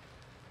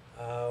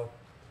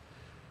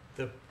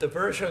 The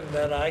version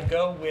that I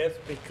go with,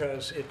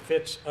 because it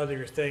fits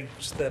other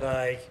things that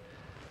I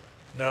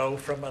know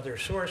from other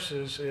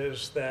sources,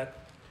 is that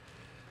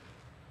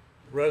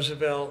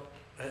Roosevelt,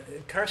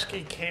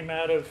 Karski came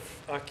out of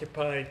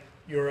occupied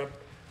Europe,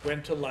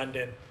 went to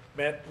London,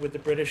 met with the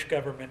British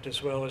government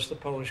as well as the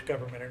Polish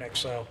government in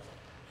exile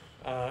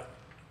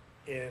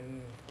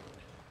in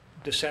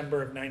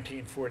December of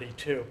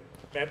 1942.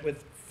 Met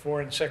with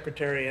Foreign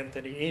Secretary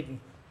Anthony Eden.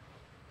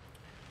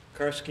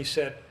 Karski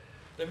said,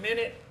 the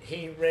minute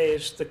he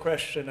raised the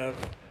question of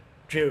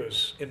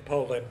Jews in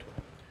Poland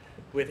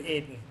with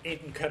Eden,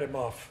 Eden cut him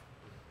off.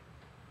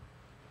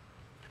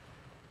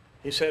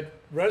 He said,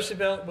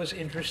 Roosevelt was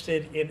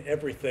interested in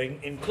everything,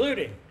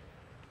 including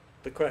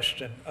the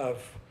question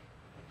of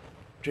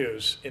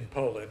Jews in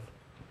Poland.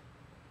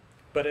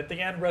 But at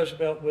the end,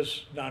 Roosevelt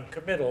was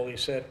non-committal. He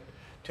said,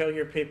 tell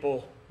your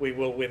people we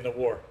will win the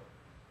war.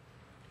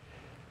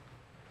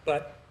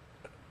 But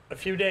a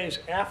few days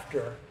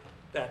after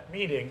that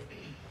meeting,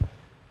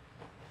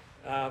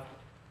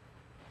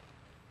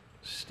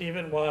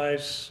 Stephen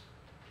Wise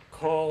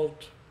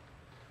called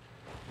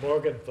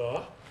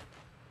Morgenthau,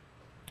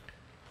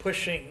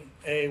 pushing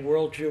a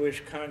World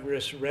Jewish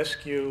Congress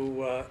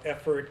rescue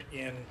effort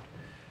in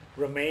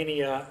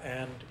Romania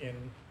and in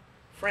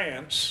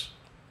France,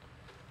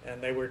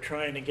 and they were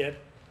trying to get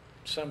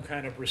some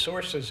kind of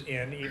resources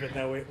in, even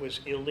though it was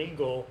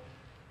illegal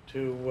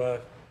to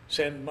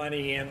send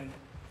money in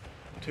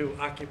to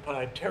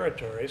occupied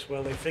territories.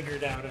 Well, they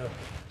figured out a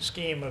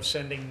scheme of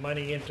sending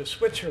money into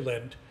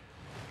Switzerland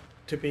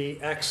to be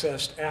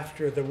accessed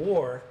after the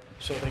war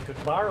so they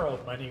could borrow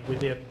money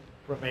within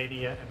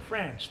Romania and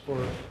France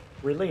for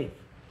relief.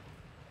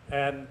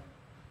 And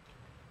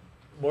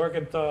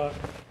Morgenthau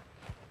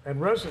and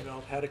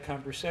Roosevelt had a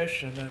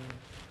conversation, and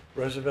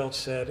Roosevelt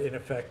said, in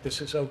effect, this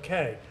is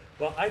okay.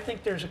 Well, I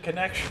think there's a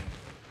connection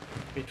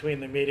between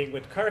the meeting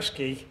with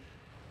Karski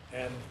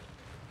and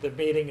the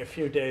meeting a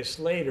few days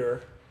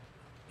later,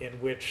 in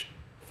which,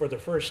 for the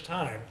first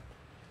time,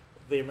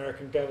 the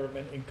American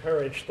government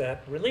encouraged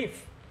that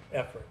relief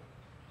effort.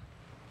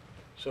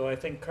 So I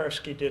think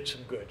Karski did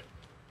some good.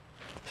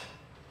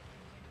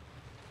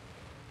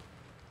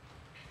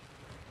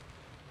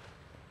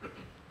 You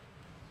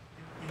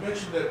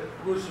mentioned that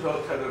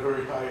Roosevelt had a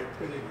very high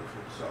opinion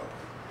of himself.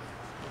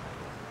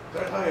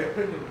 That high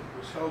opinion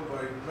was held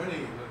by many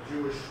in the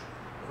Jewish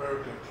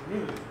American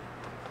community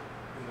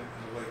in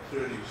the late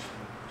 30s,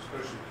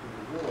 especially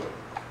through the war.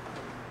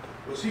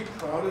 Was he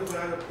proud of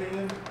that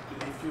opinion?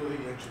 Did he feel he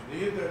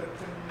engineered that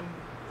opinion?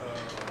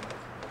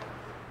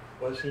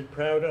 Was he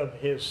proud of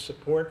his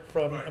support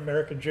from Right.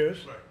 American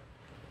Jews? Right.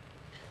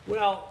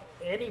 Well,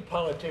 any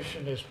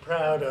politician is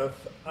proud of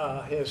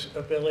his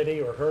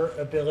ability or her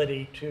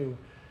ability to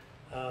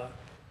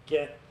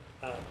get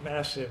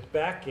massive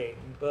backing,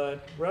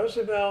 but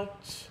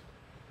Roosevelt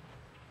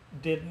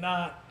did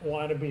not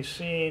want to be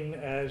seen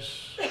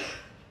as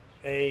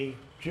a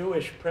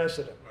Jewish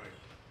president.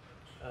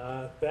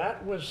 Right.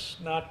 That was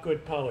not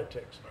good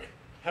politics. Right.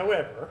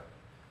 However,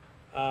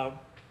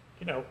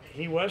 you know,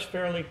 he was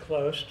fairly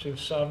close to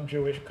some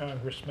Jewish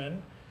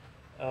congressmen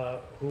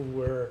who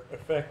were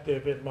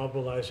effective in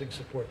mobilizing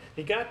support.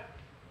 He got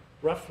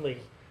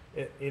roughly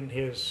in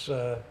his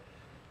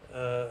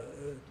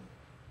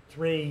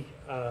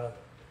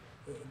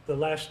the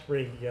last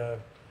three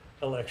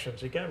elections,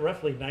 he got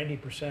roughly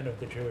 90% of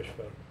the Jewish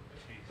vote,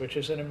 which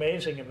is an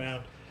amazing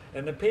amount.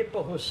 And the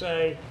people who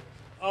say,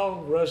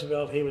 oh,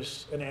 Roosevelt, he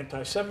was an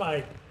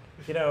anti-Semite,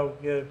 you know,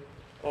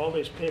 all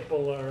these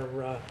people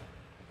are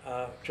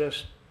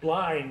just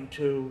blind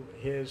to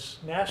his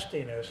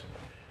nastiness.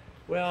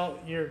 Well,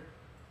 you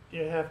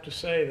have to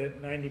say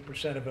that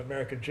 90% of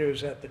American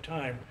Jews at the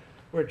time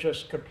were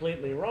just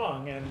completely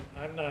wrong, and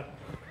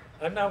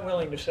I'm not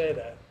willing to say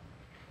that.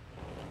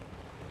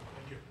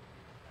 Thank you.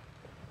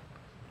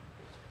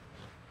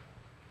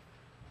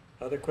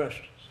 Other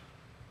questions?